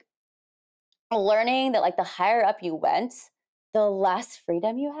like learning that like the higher up you went, the less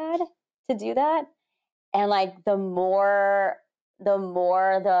freedom you had to do that. And like the more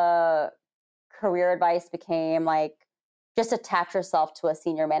the career advice became like just attach yourself to a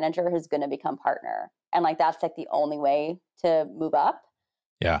senior manager who's going to become partner. And like, that's like the only way to move up.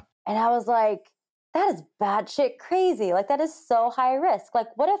 Yeah. And I was like, that is batshit crazy. Like, that is so high risk. Like,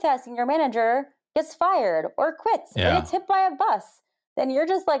 what if that senior manager gets fired or quits or gets hit by a bus? Then you're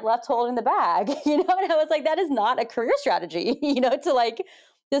just like left holding the bag, you know? And I was like, that is not a career strategy, you know, to like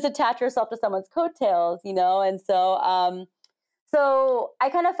just attach yourself to someone's coattails, you know? And so I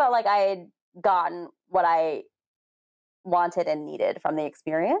kind of felt like I had gotten what I wanted and needed from the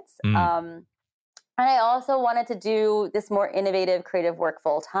experience. And I also wanted to do this more innovative, creative work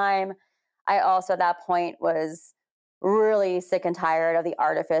full time. I also, at that point, was really sick and tired of the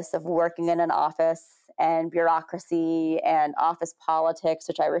artifice of working in an office and bureaucracy and office politics,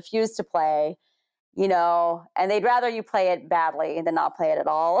 which I refused to play, you know, and they'd rather you play it badly than not play it at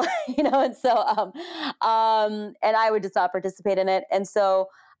all, you know, and so, and I would just not participate in it. And so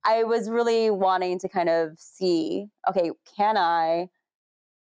I was really wanting to kind of see, okay, can I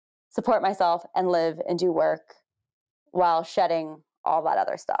support myself and live and do work while shedding all that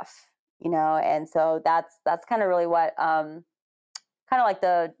other stuff, you know? And so that's kind of really what, kind of like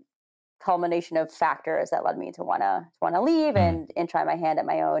the culmination of factors that led me to wanna leave and try my hand at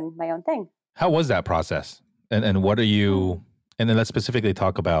my own thing. How was that process? And what are you, and then let's specifically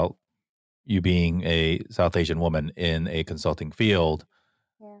talk about you being a South Asian woman in a consulting field.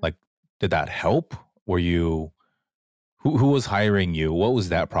 Yeah. Like, did that help? Were you, who was hiring you? What was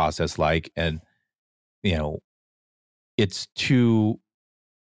that process like? And, you know, it's too,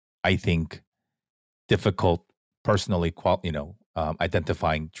 I think, difficult personally,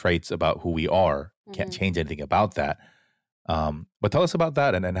 identifying traits about who we are. Can't change anything about that. But tell us about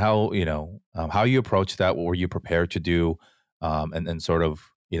that and how, how you approached that. What were you prepared to do? And sort of,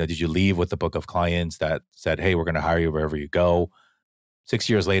 did you leave with a book of clients that said, hey, we're going to hire you wherever you go? 6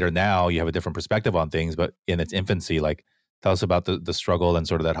 years later, now you have a different perspective on things, but in its infancy, like, tell us about the struggle and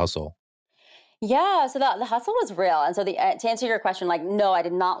sort of that hustle. Yeah, so the hustle was real. And so to answer your question, like, no, I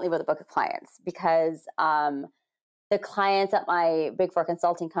did not leave with a book of clients because the clients at my Big Four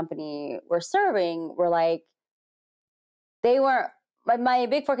consulting company were serving were like, they weren't, my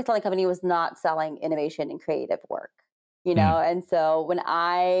Big Four consulting company was not selling innovation and creative work, you know? And so when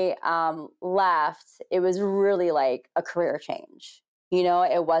I left, it was really like a career change, you know?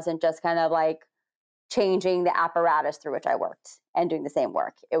 It wasn't just kind of like changing the apparatus through which I worked and doing the same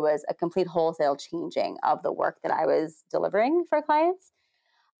work. It was a complete wholesale changing of the work that I was delivering for clients.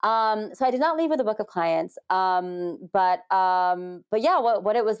 So I did not leave with a book of clients. But yeah,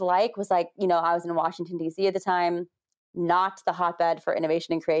 what it was like, you know, I was in Washington, D.C. at the time, not the hotbed for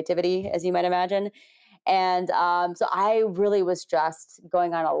innovation and creativity, as you might imagine. And so I really was just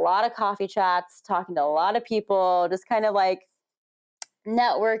going on a lot of coffee chats, talking to a lot of people, just kind of like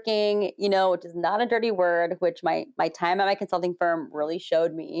networking, you know, which is not a dirty word, which my time at my consulting firm really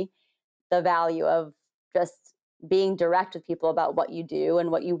showed me the value of just being direct with people about what you do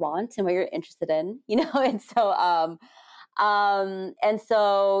and what you want and what you're interested in, you know? And so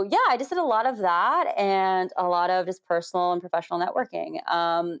yeah, I just did a lot of that and a lot of just personal and professional networking.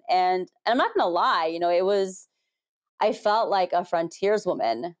 And I'm not gonna lie, you know, I felt like a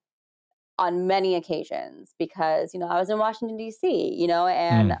frontierswoman on many occasions because, you know, I was in Washington, D.C., you know,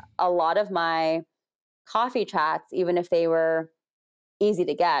 and a lot of my coffee chats, even if they were easy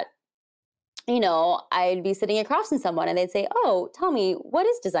to get, you know, I'd be sitting across from someone and they'd say, oh, tell me, what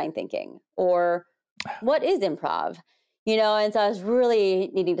is design thinking? Or what is improv? You know, and so I was really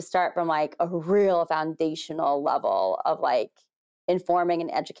needing to start from like a real foundational level of like informing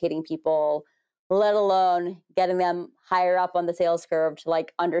and educating people, let alone getting them higher up on the sales curve to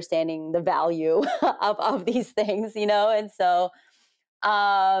like understanding the value of these things, you know? And so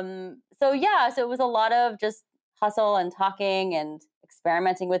yeah, so it was a lot of just hustle and talking and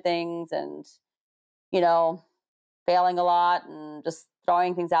experimenting with things and, you know, failing a lot and just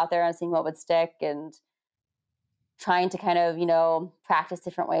throwing things out there and seeing what would stick and trying to kind of, you know, practice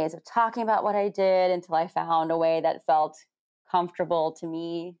different ways of talking about what I did until I found a way that felt comfortable to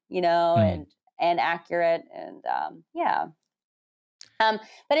me, you know, and accurate. And yeah.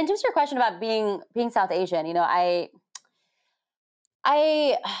 But in terms of your question about being South Asian, you know, I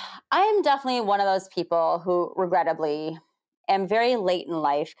am definitely one of those people who regrettably am very late in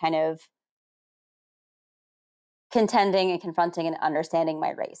life kind of contending and confronting and understanding my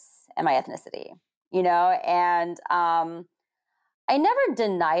race and my ethnicity, you know, and I never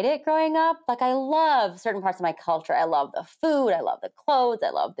denied it growing up. Like, I love certain parts of my culture. I love the food. I love the clothes. I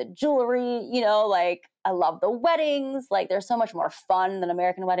love the jewelry, you know, like I love the weddings. Like, they're so much more fun than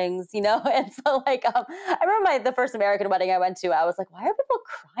American weddings, you know? And so like, I remember the first American wedding I went to, I was like, why are people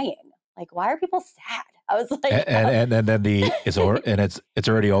crying? Like, why are people sad I was like, and then it's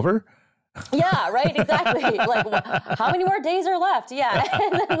already over. yeah, right, exactly. Like, how many more days are left? Yeah,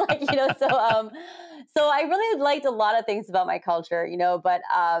 and then like so I really liked a lot of things about my culture, but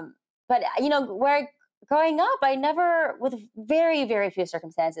where growing up, I never, with very very few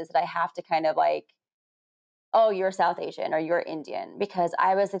circumstances, that I have to kind of like, oh, you're South Asian or you're Indian, because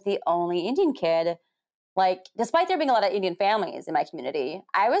I was like the only Indian kid. Like, despite there being a lot of Indian families in my community,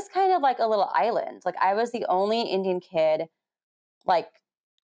 I was kind of like a little island. Like, I was the only Indian kid, like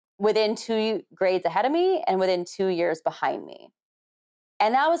within 2 grades ahead of me and within 2 years behind me.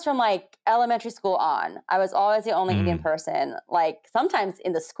 And that was from like elementary school on. I was always the only Indian Mm, person, like sometimes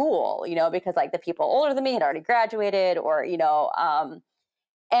in the school, because like the people older than me had already graduated, or, and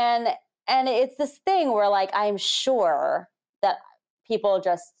it's this thing where like I'm sure that people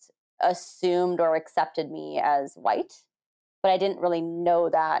just assumed or accepted me as white, but I didn't really know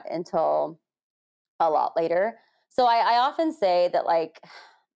that until a lot later. So I often say that like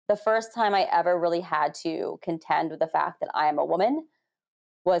the first time I ever really had to contend with the fact that I am a woman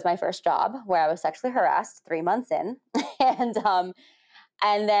was my first job, where I was sexually harassed 3 months in. And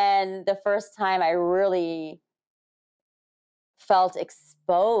then the first time I really felt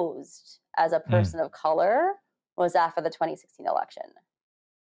exposed as a mm. person of color was after the 2016 election.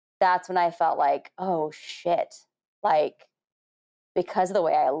 That's when I felt like, oh shit, like, because of the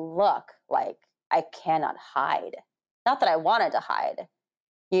way I look, like I cannot hide. Not that I wanted to hide,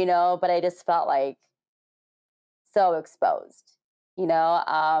 but I just felt like so exposed, you know?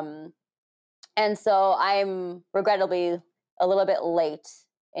 And so I'm regrettably a little bit late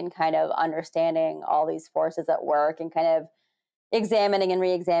in kind of understanding all these forces at work and kind of examining and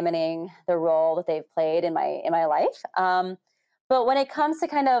re-examining the role that they've played in my life. But when it comes to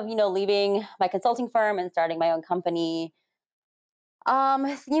kind of, leaving my consulting firm and starting my own company,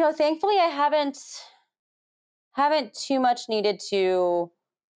 thankfully I haven't too much needed to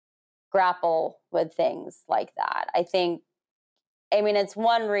grapple with things like that. It's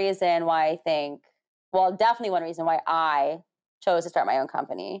one reason why definitely one reason why I chose to start my own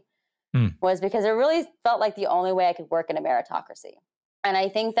company Mm. was because it really felt like the only way I could work in a meritocracy. And I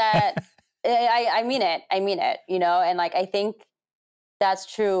think that I mean it, and like, I think that's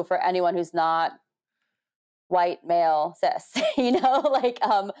true for anyone who's not white, male, cis, like,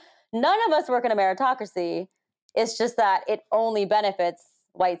 none of us work in a meritocracy. It's just that it only benefits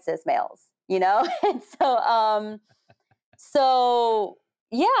white cis males, and so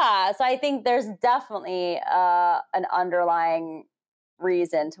yeah, so I think there's definitely an underlying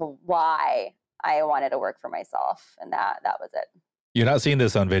reason to why I wanted to work for myself, and that was You're not seeing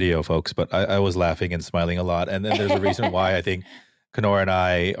this on video, folks, but I was laughing and smiling a lot. And then there's a reason why I think Kenora and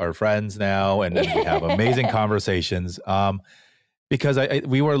I are friends now, and then we have amazing it. conversations. Because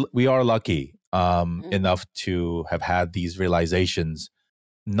we are lucky Mhm. enough to have had these realizations,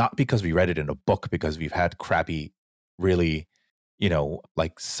 not because we read it in a book, because we've had crappy, really,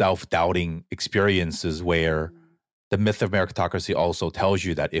 like self-doubting experiences where Mhm. the myth of meritocracy also tells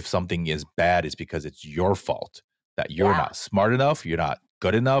you that if something is bad, it's because it's your fault, that you're Yeah. not smart enough, you're not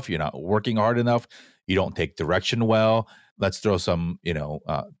good enough, you're not working hard enough, you don't take direction well. Let's throw some,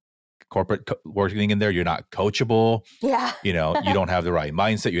 corporate working in there. You're not coachable. Yeah. You don't have the right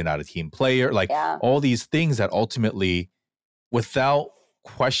mindset. You're not a team player. Like Yeah. all these things that ultimately, without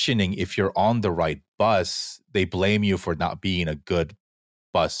questioning if you're on the right bus, they blame you for not being a good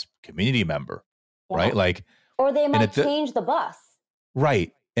bus community member, Yeah. right? Like, Or they and might change the bus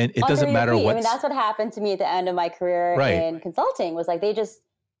right. And it under doesn't your matter feet. what's That's what happened to me at the end of my career right. in consulting. Was like they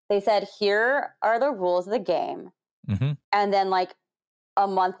said, here are the rules of the game. Hmm. And then like a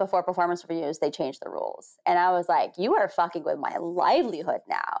month before performance reviews, they changed the rules. And I was like, you are fucking with my livelihood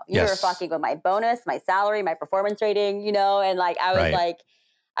now. You are Yes. fucking with my bonus, my salary, my performance rating, and like Right.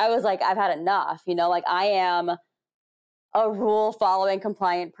 I was like, I've had enough, like I am a rule following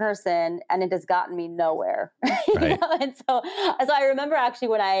compliant person, and it has gotten me nowhere. Right. And so I remember actually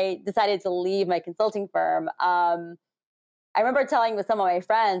when I decided to leave my consulting firm, I remember telling with some of my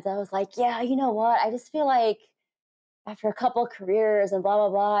friends, I was like, yeah, you know what, I just feel like after a couple careers and blah blah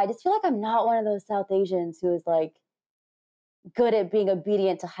blah, I just feel like I'm not one of those South Asians who is like good at being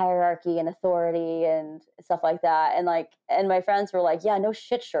obedient to hierarchy and authority and stuff like that. And my friends were like, yeah, no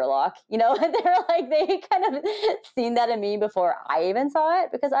shit, Sherlock. And they're like, they kind of seen that in me before I even saw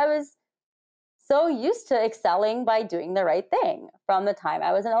it, because I was so used to excelling by doing the right thing from the time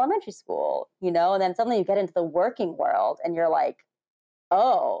I was in elementary school, and then suddenly you get into the working world and you're like,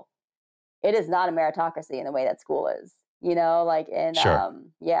 oh, it is not a meritocracy in the way that school is. like in, Sure.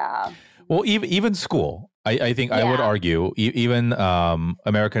 yeah. Well, even school, I think I would Yeah. argue, even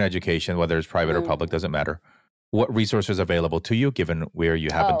American education, whether it's private or public, Mm. doesn't matter. What resources are available to you, given where you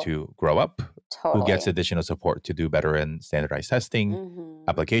happen Oh, to grow up, who gets totally. additional support to do better in standardized testing, Hmm.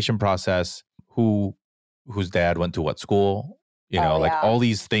 application process, whose dad went to what school, Oh, like yeah. all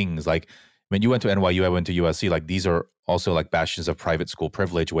these things. Like when you went to NYU, I went to USC. Like these are also like bastions of private school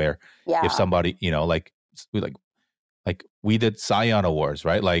privilege, where if Yeah. somebody, like we did Scion Awards,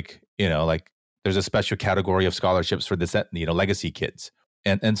 right? Like, like there's a special category of scholarships for this, legacy kids.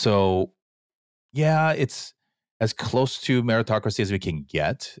 And so, yeah, it's as close to meritocracy as we can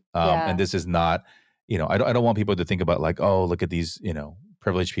get. And Yeah. this is not, I don't want people to think about like, oh, look at these,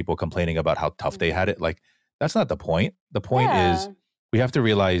 privileged people complaining about how tough they had Hmm. it. Like, that's not the point. The point is Yeah. we have to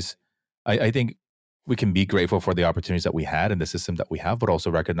realize, I think we can be grateful for the opportunities that we had and the system that we have, but also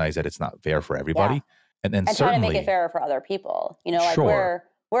recognize that it's not fair for Yeah. everybody. And And trying to make it certainly, fairer for other people. Like sure,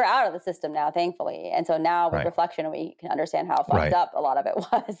 we're out of the system now, thankfully. And so now with right. reflection, we can understand how fucked Right. up a lot of it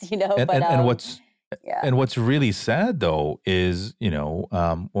was, And but and and what's yeah. and what's really sad though is,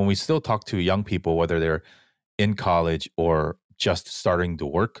 when we still talk to young people, whether they're in college or just starting to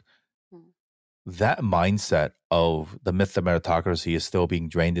work, Mm. that mindset of the myth of meritocracy is still being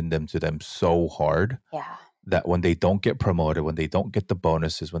drained into them so hard Yeah. that when they don't get promoted, when they don't get the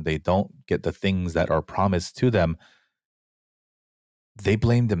bonuses, when they don't get the things that are promised to them, they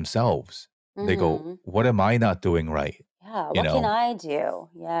blame themselves. They go, Hmm. "What am I not doing right?" Yeah. You What can know, I do?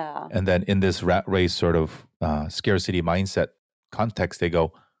 Yeah. And then in this rat race sort of scarcity mindset context, they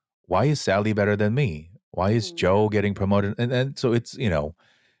go, why is Sally better than me? Why is Hmm. Joe getting promoted? And so it's,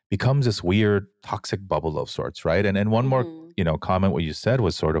 becomes this weird toxic bubble of sorts, right? And one more, Hmm. comment what you said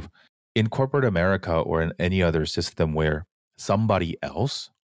was sort of in corporate America or in any other system where somebody else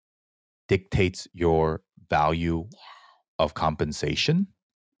dictates your value of compensation,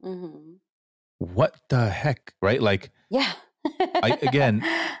 Hmm. what the heck, right? Like Yeah. I again,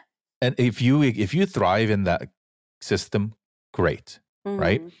 and if you thrive in that system, great,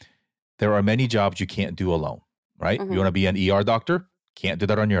 right? Hmm. There are many jobs you can't do alone, right? You want to Hmm. be an ER doctor, can't do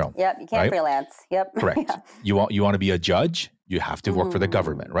that on your own, Yep. You can't right? freelance. Yep. Correct. Yeah. You want to be a judge, you have to work for the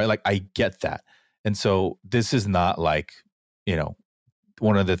government, Hmm. right? Like I get that. And so this is not like, you know,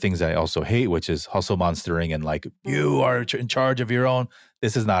 one of the things I also hate, which is hustle monstering and like you are Hmm. in charge of your own.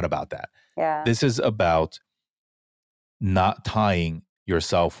 This is not about that. Yeah. This is about not tying your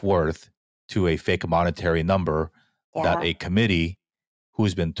self-worth to a fake monetary number that Yeah. a committee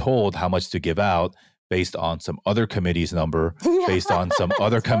who's been told how much to give out based on some other committee's number, Yeah. based on some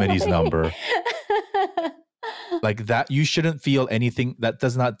other committee's Totally. number, like that, you shouldn't feel anything. That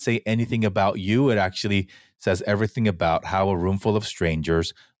does not say anything about you. It actually says everything about how a room full of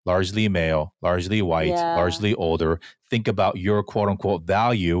strangers, largely male, largely white, Yeah. largely older, think about your quote unquote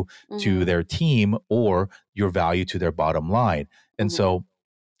value to Hmm. their team or your value to their bottom line. And Hmm. so,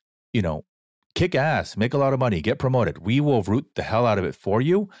 you know, kick ass, make a lot of money, get promoted. We will root the hell out of it for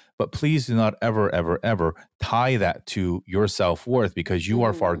you, but please do not ever, ever, ever tie that to your self worth because you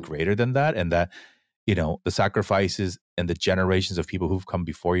are far Hmm. greater than that. And that, the sacrifices and the generations of people who've come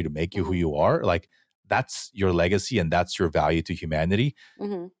before you to make you who Hmm. you are, like that's your legacy and that's your value to humanity,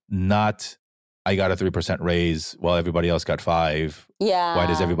 Hmm. not I got a 3% raise while everybody else got 5. Why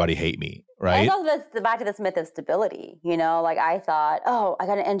does Yeah. everybody hate me? And it's Right? also back to this myth of stability. Like I thought, oh, I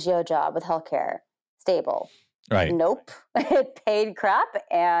got an NGO job with healthcare, stable. Right. Nope. It paid crap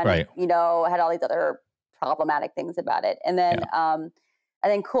and, Right. had all these other problematic things about it. And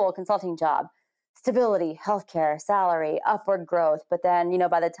then cool, consulting job, stability, healthcare, salary, upward growth. But then,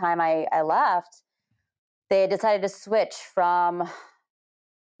 by the time I left, they decided to switch from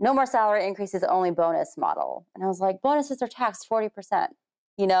no more salary increases, only bonus model. And I was like, bonuses are taxed 40%,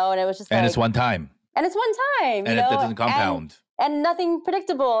 and it was just And it's like, one time. and it's one time, And it doesn't and compound. nothing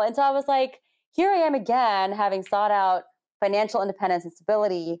predictable. And so I was like, here I am again, having sought out financial independence and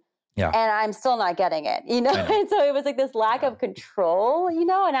stability, Yeah. and I'm still not getting it, I know. And so it was like this lack of control, and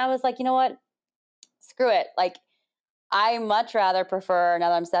I was like, you know what? Screw it. Like, I much rather prefer, now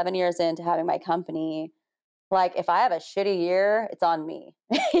that I'm 7 years into having my company, like if I have a shitty year, it's on me.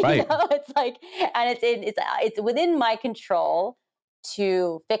 Right. It's like, and it's within my control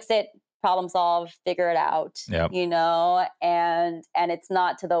to fix it, problem solve, figure it out. Yep. And it's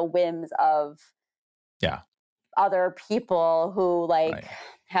not to the whims of Yeah. other people who Right.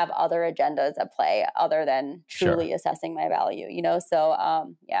 have other agendas at play other than truly Sure. assessing my value.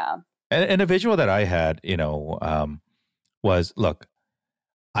 So yeah. And a visual that I had, was look,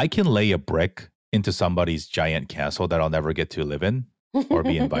 I can lay a brick into somebody's giant castle that I'll never get to live in or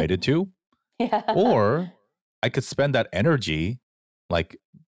be invited to. Yeah. Or I could spend that energy like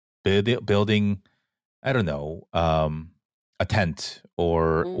building, I don't know, a tent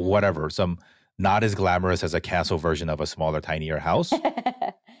or Mm. whatever, some not as glamorous as a castle version of a smaller, tinier house,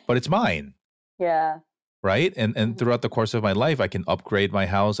 but it's mine, Yeah. right? And Mhm. throughout the course of my life, I can upgrade my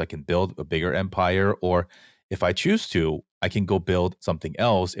house, I can build a bigger empire, or if I choose to, I can go build something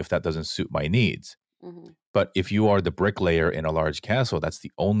else if that doesn't suit my needs. Mhm. But if you are the bricklayer in a large castle, that's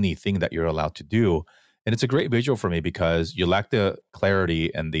the only thing that you're allowed to do. And it's a great visual for me because you lack the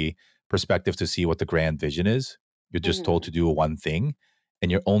clarity and the perspective to see what the grand vision is. You're just told Mhm. to do one thing,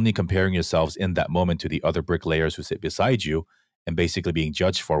 and you're only comparing yourselves in that moment to the other bricklayers who sit beside you and basically being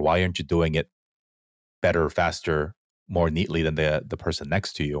judged for why aren't you doing it better, faster, more neatly than the person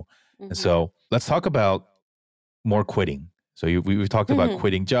next to you. And Mhm. so let's talk about more quitting. So we've talked about Mhm.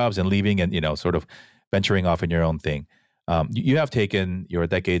 quitting jobs and leaving, and sort of venturing off in your own thing. You have taken your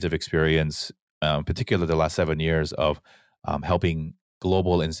decades of experience, particularly the last 7 years of helping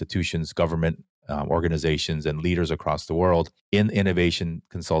global institutions, government organizations, and leaders across the world in innovation,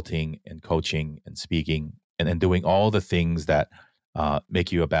 consulting, and coaching, and speaking, and doing all the things that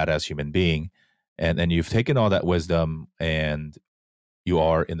make you a badass human being. And you've taken all that wisdom, and you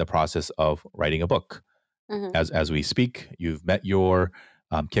are in the process of writing a book Mhm. as we speak. You've met your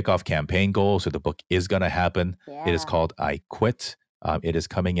kickoff campaign goal, so the book is going to happen. It is Yeah. called I Quit. It is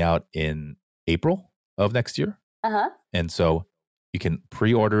coming out in April of next year, Uh-huh. and so you can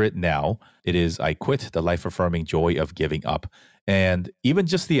pre-order it now. It is I Quit: The Life Affirming Joy of Giving Up. And even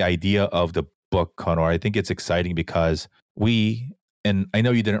just the idea of the book, Connor, I think it's exciting because and I know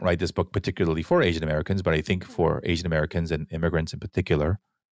you didn't write this book particularly for Asian Americans, but I think Mhm. for Asian Americans and immigrants in particular,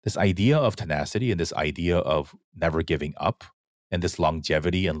 this idea of tenacity and this idea of never giving up and this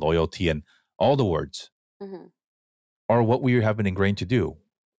longevity and loyalty and all the words Mhm. are what we have been ingrained to do.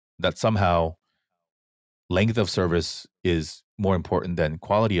 That somehow length of service is more important than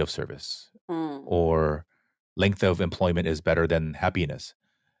quality of service, Mm. or length of employment is better than happiness.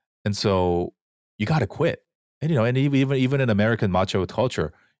 And so you got to quit. And and even in American macho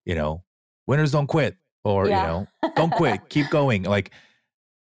culture, you know, winners don't quit, or Yeah. don't quit, keep going. Like,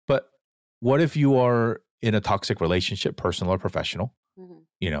 but what if you are in a toxic relationship, personal or professional?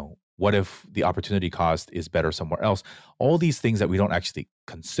 Mhm. What if the opportunity cost is better somewhere else? All these things that we don't actually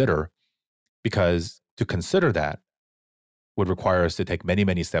consider, because to consider that would require us to take many,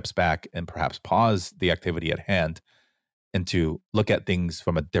 many steps back and perhaps pause the activity at hand and to look at things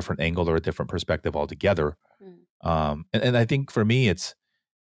from a different angle or a different perspective altogether. Mm. And I think for me, it's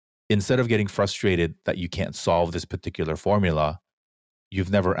instead of getting frustrated that you can't solve this particular formula,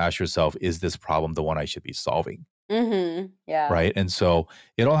 you've never asked yourself, is this problem the one I should be solving? Mhm. Yeah. Right. And so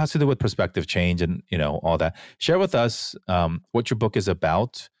it all has to do with perspective change and, all that. Share with us what your book is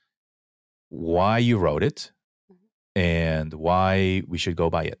about, why you wrote it, Mhm. and why we should go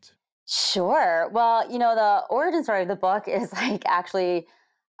buy it. Sure. Well, the origin story of the book is like actually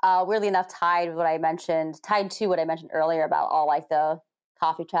weirdly enough tied to what I mentioned earlier about all like the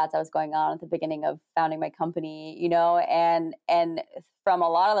coffee chats that was going on at the beginning of founding my company, and from a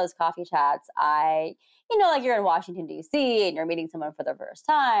lot of those coffee chats, like you're in Washington D.C. and you're meeting someone for the first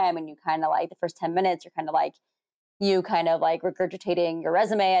time, and you kind of like the first 10 minutes, you kind of like regurgitating your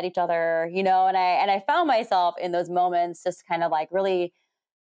resume at each other, and I found myself in those moments just kind of like really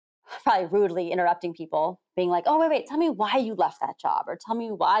probably rudely interrupting people, being like, "Oh, wait, tell me why you left that job, or tell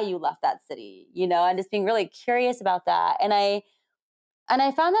me why you left that city," and just being really curious about that. And I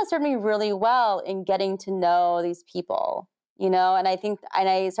found that served me really well in getting to know these people, and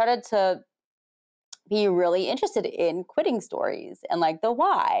I started to be really interested in quitting stories and like the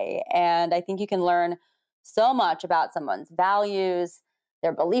why. And I think you can learn so much about someone's values,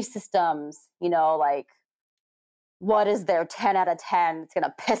 their belief systems, like what is their 10 out of 10 it's going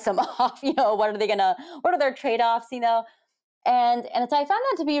to piss them off, what are their trade-offs, and so I found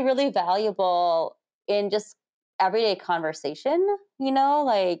that to be really valuable in just everyday conversation,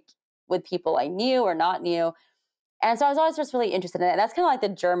 like with people I knew or not knew. And so I was always just really interested in it, and that's kind of like the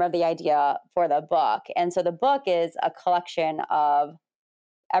germ of the idea for the book. And so the book is a collection of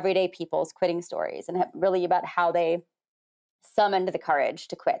everyday people's quitting stories, and really about how they summoned the courage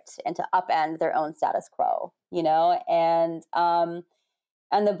to quit and to upend their own status quo, and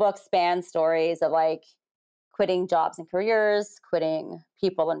the book spans stories of like quitting jobs and careers, quitting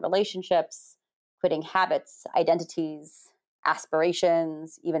people and relationships, quitting habits, identities,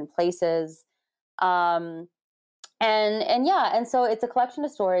 aspirations, even places. Um, and yeah, and so it's a collection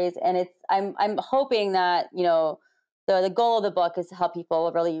of stories, and I'm hoping that the goal of the book is to help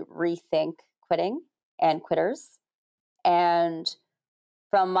people really rethink quitting and quitters. And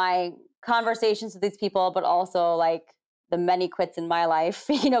from my conversations with these people, but also like the many quits in my life,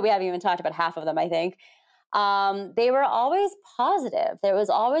 we haven't even talked about half of them, I think. They were always positive. There was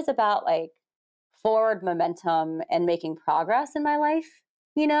always about like forward momentum and making progress in my life,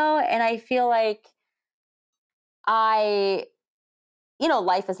 and I feel like I,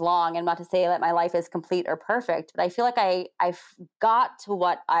 life is long. I'm not to say that my life is complete or perfect, but I feel like I got to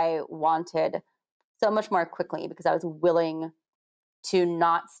what I wanted so much more quickly because I was willing to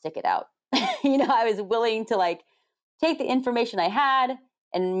not stick it out. I was willing to like take the information I had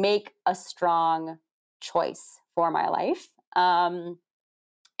and make a strong choice for my life. Yeah.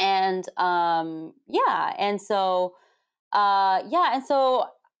 And so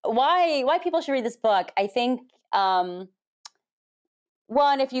why people should read this book, I think,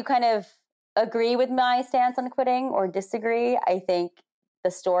 one, if you kind of agree with my stance on quitting or disagree, I think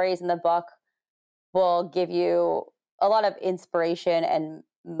the stories in the book will give you a lot of inspiration and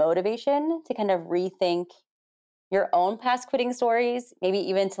motivation to kind of rethink your own past quitting stories, maybe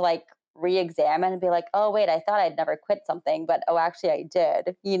even to like re-examine and be like, oh wait, I thought I'd never quit something, but oh, actually I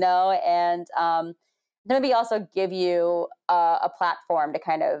did, and maybe also give you a platform to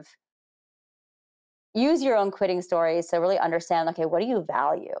kind of use your own quitting stories to really understand, okay, what do you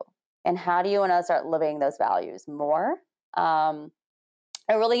value and how do you want to start living those values more?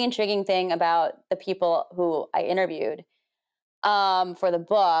 A really intriguing thing about the people who I interviewed for the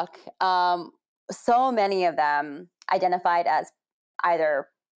book, so many of them identified as either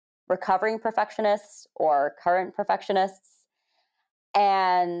recovering perfectionists or current perfectionists.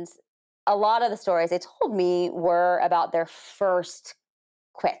 And a lot of the stories they told me were about their first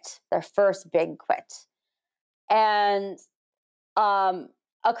quit, their first big quit. And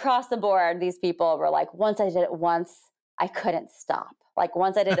across the board, these people were like, once I did it once, I couldn't stop. Like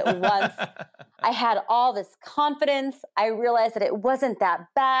once I did it once, I had all this confidence. I realized that it wasn't that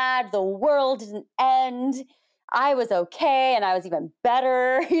bad. The world didn't end. I was okay and I was even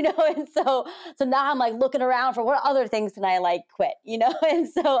better, and so now I'm like looking around for what other things can I like quit, and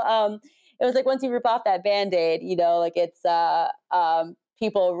so it was like once you rip off that Band-Aid, like it's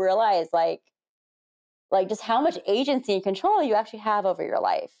people realize like just how much agency and control you actually have over your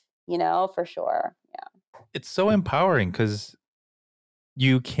life, for sure. Yeah. It's so empowering because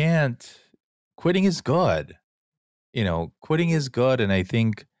quitting is good. Quitting is good. And I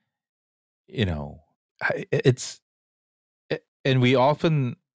think, you know, it's, and we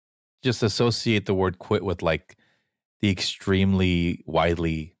often just associate the word quit with like the extremely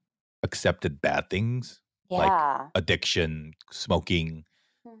widely accepted bad things like Yeah. addiction, smoking,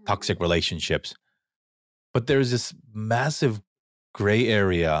 toxic relationships. But there's this massive gray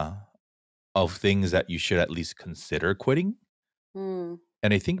area of things that you should at least consider quitting. Mm.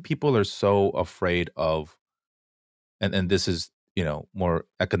 And I think people are so afraid of, and this is, more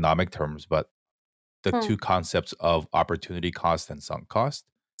economic terms, but the two concepts of opportunity cost and sunk cost.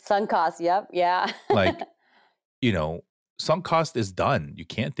 Sunk cost, yep, yeah. Like, sunk cost is done. You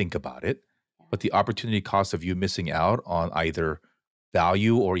can't think about it. But the opportunity cost of you missing out on either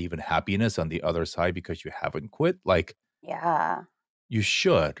value or even happiness on the other side because you haven't quit, like, yeah. you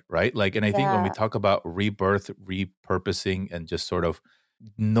should, right? Like, and I think when we Yeah. talk about rebirth, repurposing, and just sort of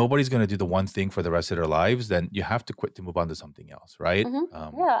nobody's going to do the one thing for the rest of their lives, then you have to quit to move on to something else, right?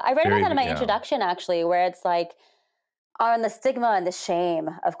 Yeah, I read about that in my introduction actually, where it's like on the stigma and the shame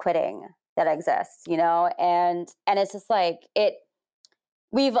of quitting that exists, and it's just like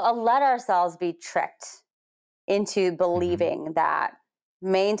we've let ourselves be tricked into believing that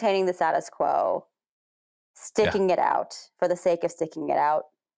maintaining the status quo, sticking it out for the sake of sticking it out,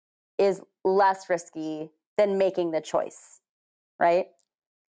 is less risky than making the choice, right?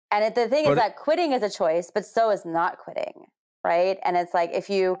 And the thing is that quitting is a choice, but so is not quitting, right? And it's like if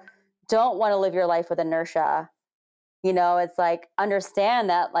you don't want to live your life with inertia, it's like understand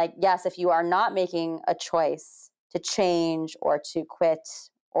that, like, yes, if you are not making a choice to change or to quit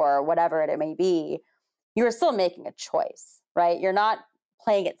or whatever it may be, you're still making a choice, right? You're not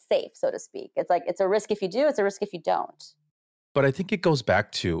playing it safe, so to speak. It's like it's a risk if you do, it's a risk if you don't. But I think it goes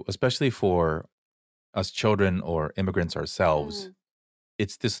back to, especially for us children or immigrants ourselves,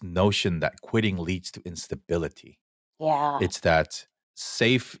 it's this notion that quitting leads to instability. Yeah. It's that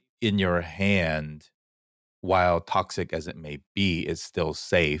safe in your hand, while toxic as it may be, is still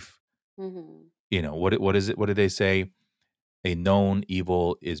safe. What is it? What did they say? A known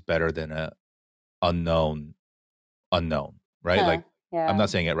evil is better than a unknown unknown, right? Like, I'm not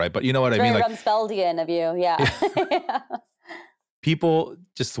saying it right, but you know what I mean? Very Like, Rumsfeldian of you, yeah. people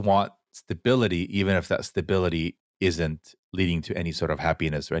just want stability, even if that stability isn't leading to any sort of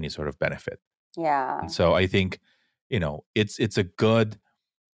happiness or any sort of benefit. Yeah. And so I think, it's a good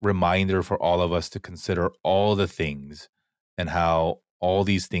reminder for all of us to consider all the things and how all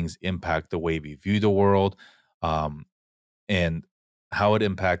these things impact the way we view the world, um, and how it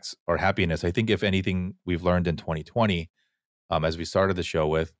impacts our happiness. I think if anything we've learned in 2020, as we started the show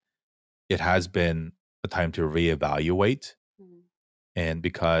with, it has been a time to reevaluate. Mhm. And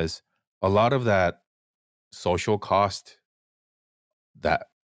because a lot of that social cost that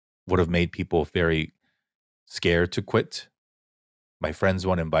would have made people very scared to quit, my friends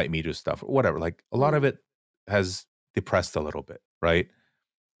won't invite me to stuff or whatever. Like a lot of Mm. it has depressed a little bit, right?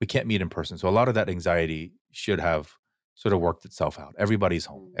 We can't meet in person. So a lot of that anxiety should have sort of worked itself out. Everybody's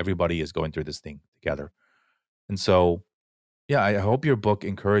home. Mm. Everybody is going through this thing together. And so, yeah, I hope your book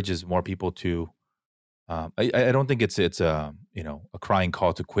encourages more people to. I don't think it's a a crying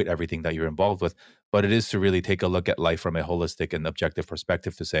call to quit everything that you're involved with, but it is to really take a look at life from a holistic and objective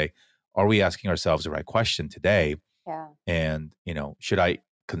perspective to say, are we asking ourselves the right question today? Yeah. And should I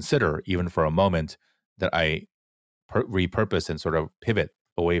consider even for a moment that I repurpose and sort of pivot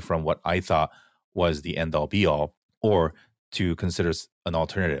away from what I thought was the end all be all, or to consider an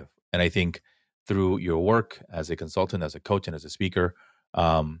alternative. And I think through your work as a consultant, as a coach, and as a speaker,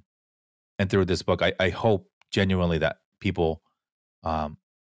 um, and through this book, I hope genuinely that people um,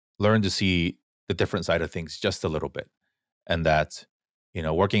 learn to see the different side of things just a little bit, and that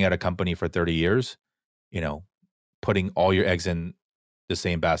working at a company for 30 years, you know, putting all your eggs in the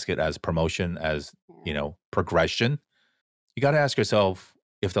same basket as promotion, as Yeah. progression, you got to ask yourself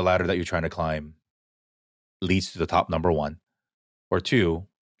if the ladder that you're trying to climb leads to the top, number one, or two.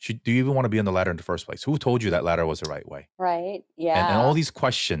 Do you even want to be on the ladder in the first place? Who told you that ladder was the right way? Right. And all Yeah. these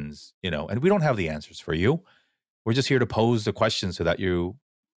questions, and we don't have the answers for you. We're just here to pose the questions so that you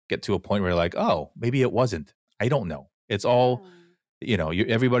get to a point where you're like, oh, maybe it wasn't. I don't know. It's all, Yeah.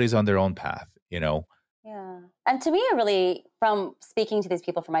 everybody's on their own path. Yeah. And to me, it really, from speaking to these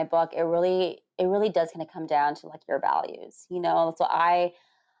people for my book, it really does kind of come down to like your values. So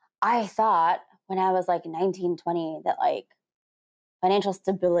I thought when I was like 19, 20 that like financial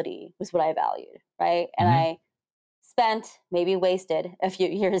stability was what I valued, right? And Hmm. I spent, maybe wasted a few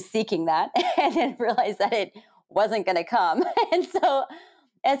years seeking that and then realized that it wasn't going to come.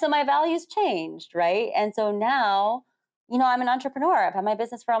 And so my values changed, right? And so now, I'm an entrepreneur. I've had my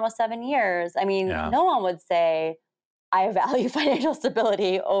business for almost 7 years. I mean, Yeah. no one would say I value financial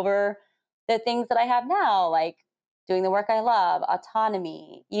stability over the things that I have now, like doing the work I love,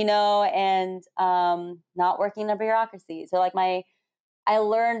 autonomy, and not working in a bureaucracy. So like I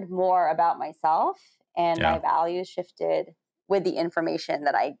learned more about myself and my Yeah. values shifted with the information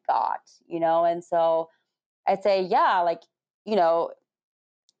that I got. And so I'd say, yeah, like, you know,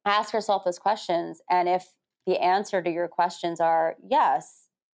 ask yourself those questions. And if the answer to your questions are yes,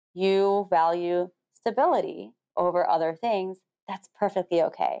 you value stability over other things, that's perfectly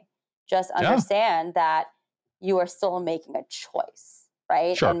okay. Just Yeah. understand that you are still making a choice,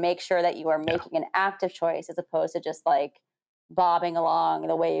 right? Sure. And make sure that you are Yeah. making an active choice as opposed to just like bobbing along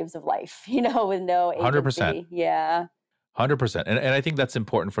the waves of life, with no 100%. agency. Yeah. 100%. And I think that's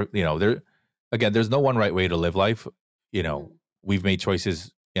important for, again, there's no one right way to live life. You know, Mm-hmm. we've made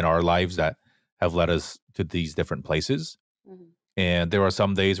choices in our lives that have led us to these different places. Mm-hmm. And there are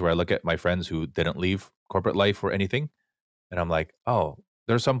some days where I look at my friends who didn't leave corporate life or anything, and I'm like, oh,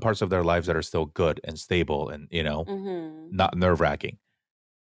 there's some parts of their lives that are still good and stable and, Mm-hmm. not nerve wracking.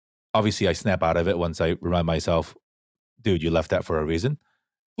 Obviously, I snap out of it once I remind myself, dude, you left that for a reason.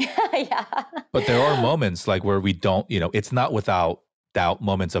 But there are Yeah. moments like where we don't, it's not without doubt,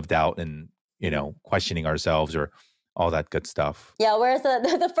 moments of doubt and, Mhm. questioning ourselves or all that good stuff. Yeah, whereas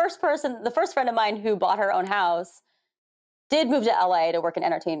the first friend of mine who bought her own house did move to LA to work in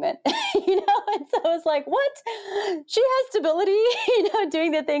entertainment, and so I was like, what? She has stability,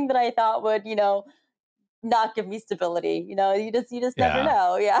 doing the thing that I thought would, not give me stability. You just never Yeah.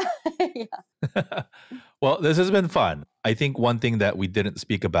 know. Yeah. Yeah. Well, this has been fun. I think one thing that we didn't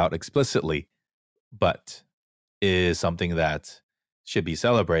speak about explicitly, but is something that should be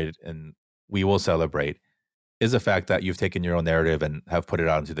celebrated and we will celebrate is the fact that you've taken your own narrative and have put it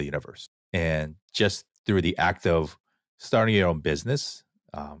out into the universe. And just through the act of starting your own business,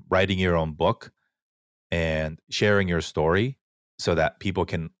 writing your own book, and sharing your story so that people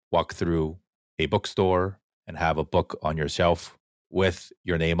can walk through a bookstore and have a book on your shelf with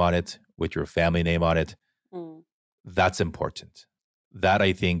your name on it, with your family name on it, Mm, that's important. That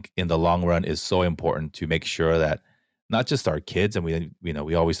I think in the long run is so important to make sure that not just our kids, and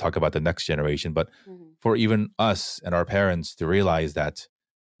we always talk about the next generation, but mhm. for even us and our parents to realize that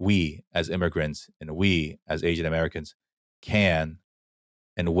we as immigrants and we as Asian Americans can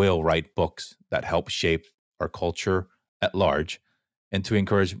and will write books that help shape our culture at large. and to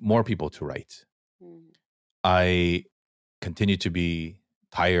encourage more people to write. I continue to be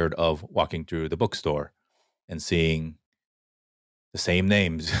tired of walking through the bookstore and seeing the same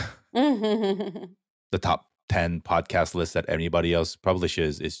names. The top 10 podcast list that anybody else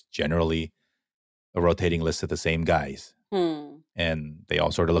publishes is generally a rotating list of the same guys. And they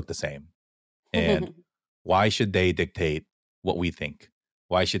all sort of look the same. And why should they dictate what we think?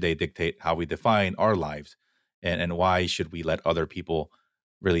 Why should they dictate how we define our lives? And why should we let other people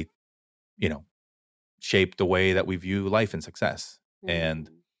really, shape the way that we view life and success? And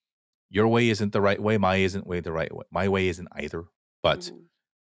your way isn't the right way. My way isn't either. But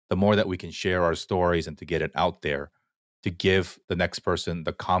the more that we can share our stories and to get it out there, to give the next person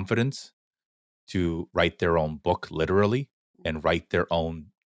the confidence to write their own book literally and write their own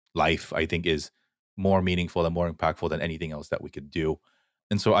life, I think is more meaningful and more impactful than anything else that we could do.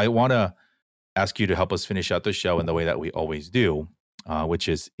 And so I want to ask you to help us finish out the show in the way that we always do, which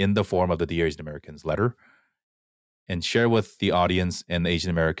is in the form of the Dear Asian Americans letter, and share with the audience and the Asian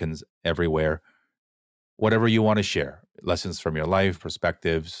Americans everywhere whatever you want to share, lessons from your life,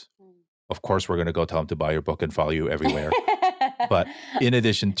 perspectives. Of course, we're going to go tell them to buy your book and follow you everywhere. But in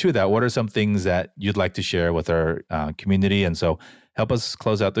addition to that, what are some things that you'd like to share with our community? And so help us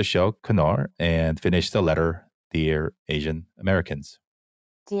close out the show, Kanor, and finish the letter, Dear Asian Americans.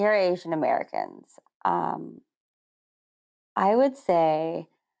 Dear Asian Americans, I would say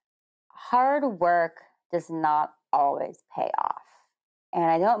hard work does not always pay off. And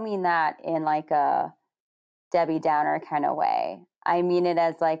I don't mean that in like a Debbie Downer kind of way. I mean it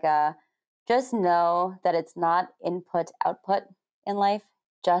as like just know that it's not input output in life.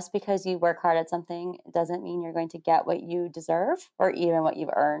 Just because you work hard at something doesn't mean you're going to get what you deserve or even what you've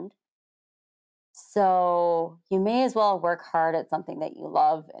earned. So you may as well work hard at something that you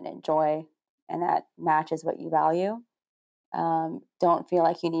love and enjoy and that matches what you value. Don't feel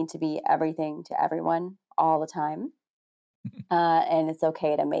like you need to be everything to everyone all the time. And it's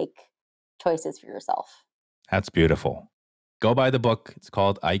okay to make choices for yourself. That's beautiful. Go buy the book. It's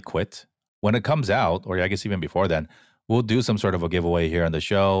called I Quit. When it comes out, or I guess even before then, we'll do some sort of a giveaway here on the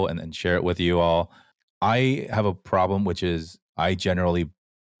show and share it with you all. I have a problem, which is I generally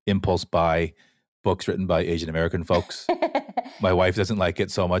impulse buy books written by Asian American folks. My wife doesn't like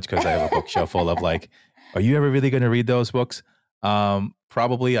it so much because I have a bookshelf full of like, are you ever really going to read those books?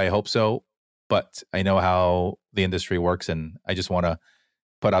 Probably, I hope so. But I know how the industry works, and I just want to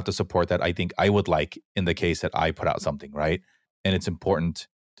put out the support that I think I would like in the case that I put out something, right? And it's important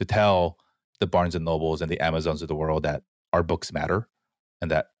to tell the Barnes and Nobles and the Amazons of the world that our books matter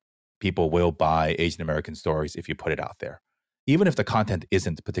and that people will buy Asian American stories if you put it out there. Even if the content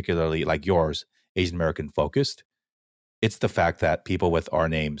isn't particularly like yours, Asian American focused, it's the fact that people with our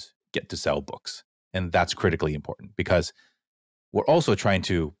names get to sell books. And that's critically important because we're also trying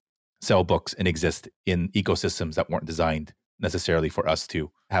to sell books and exist in ecosystems that weren't designed necessarily for us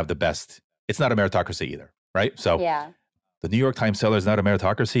to have the best. It's not a meritocracy either, right? So the New York Times seller is not a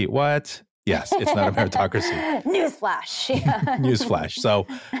meritocracy. What? Yes, it's not a meritocracy. Newsflash. Newsflash. So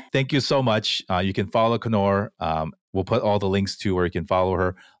thank you so much. You can follow Kanor. We'll put all the links to where you can follow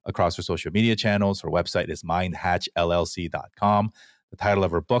her across her social media channels. Her website is mindhatchllc.com. The title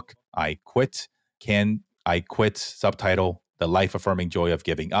of her book, I Quit. Can I Quit? Subtitle, The Life-Affirming Joy of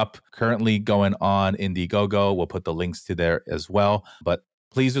Giving Up. Currently going on Indiegogo. We'll put the links to there as well. But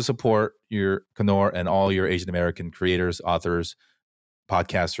please do support your Kanor and all your Asian American creators, authors,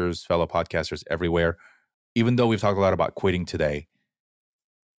 podcasters, fellow podcasters everywhere. Even though we've talked a lot about quitting today,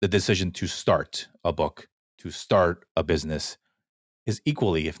 the decision to start a book, to start a business is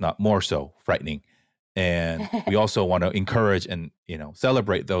equally, if not more so, frightening. And we also want to encourage and,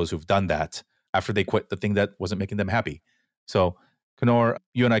 celebrate those who've done that after they quit the thing that wasn't making them happy. So, Kanor,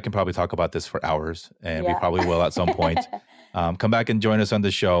 you and I can probably talk about this for hours, and we probably will at some point. Come back and join us on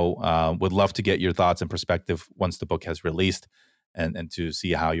the show. Would love to get your thoughts and perspective once the book has released and to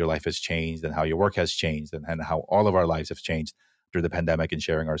see how your life has changed and how your work has changed and how all of our lives have changed through the pandemic and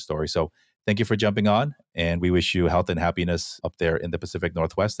sharing our story. So thank you for jumping on, and we wish you health and happiness up there in the Pacific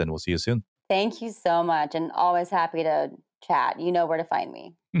Northwest, and we'll see you soon. Thank you so much, and always happy to chat. You know where to find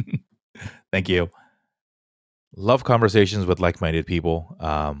me. Thank you. Love conversations with like-minded people.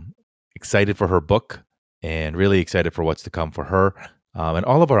 Excited for her book and really excited for what's to come for her and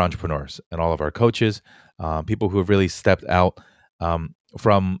all of our entrepreneurs and all of our coaches, people who have really stepped out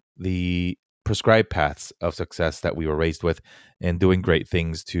from the prescribed paths of success that we were raised with and doing great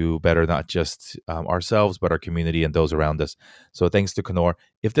things to better not just ourselves, but our community and those around us. So thanks to Kanor.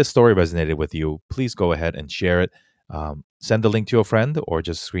 If this story resonated with you, please go ahead and share it. Send the link to a friend or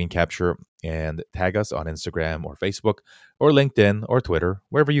just screen capture and tag us on Instagram or Facebook or LinkedIn or Twitter,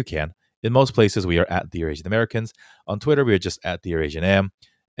 wherever you can. In most places, we are at Dear Asian Americans. On Twitter, we are just at Dear Asian Am.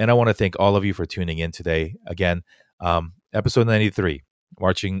 And I want to thank all of you for tuning in today. Again, episode 93,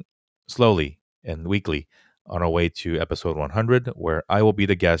 marching slowly and weekly on our way to episode 100, where I will be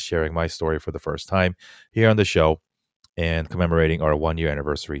the guest sharing my story for the first time here on the show and commemorating our 1 year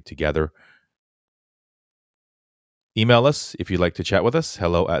anniversary together. Email us if you'd like to chat with us.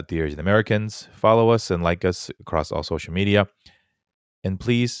 Hello at Dear Asian Americans. Follow us and like us across all social media. And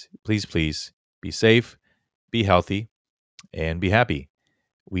please, please, please be safe, be healthy, and be happy.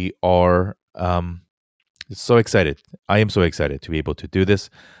 We are so excited. I am so excited to be able to do this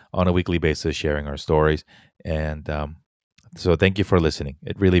on a weekly basis, sharing our stories. And so thank you for listening.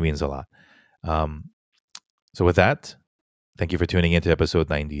 It really means a lot. So with that, thank you for tuning in to episode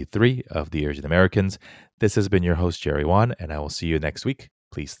 93 of Dear Asian Americans. This has been your host, Jerry Won, and I will see you next week.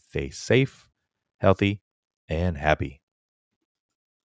 Please stay safe, healthy, and happy.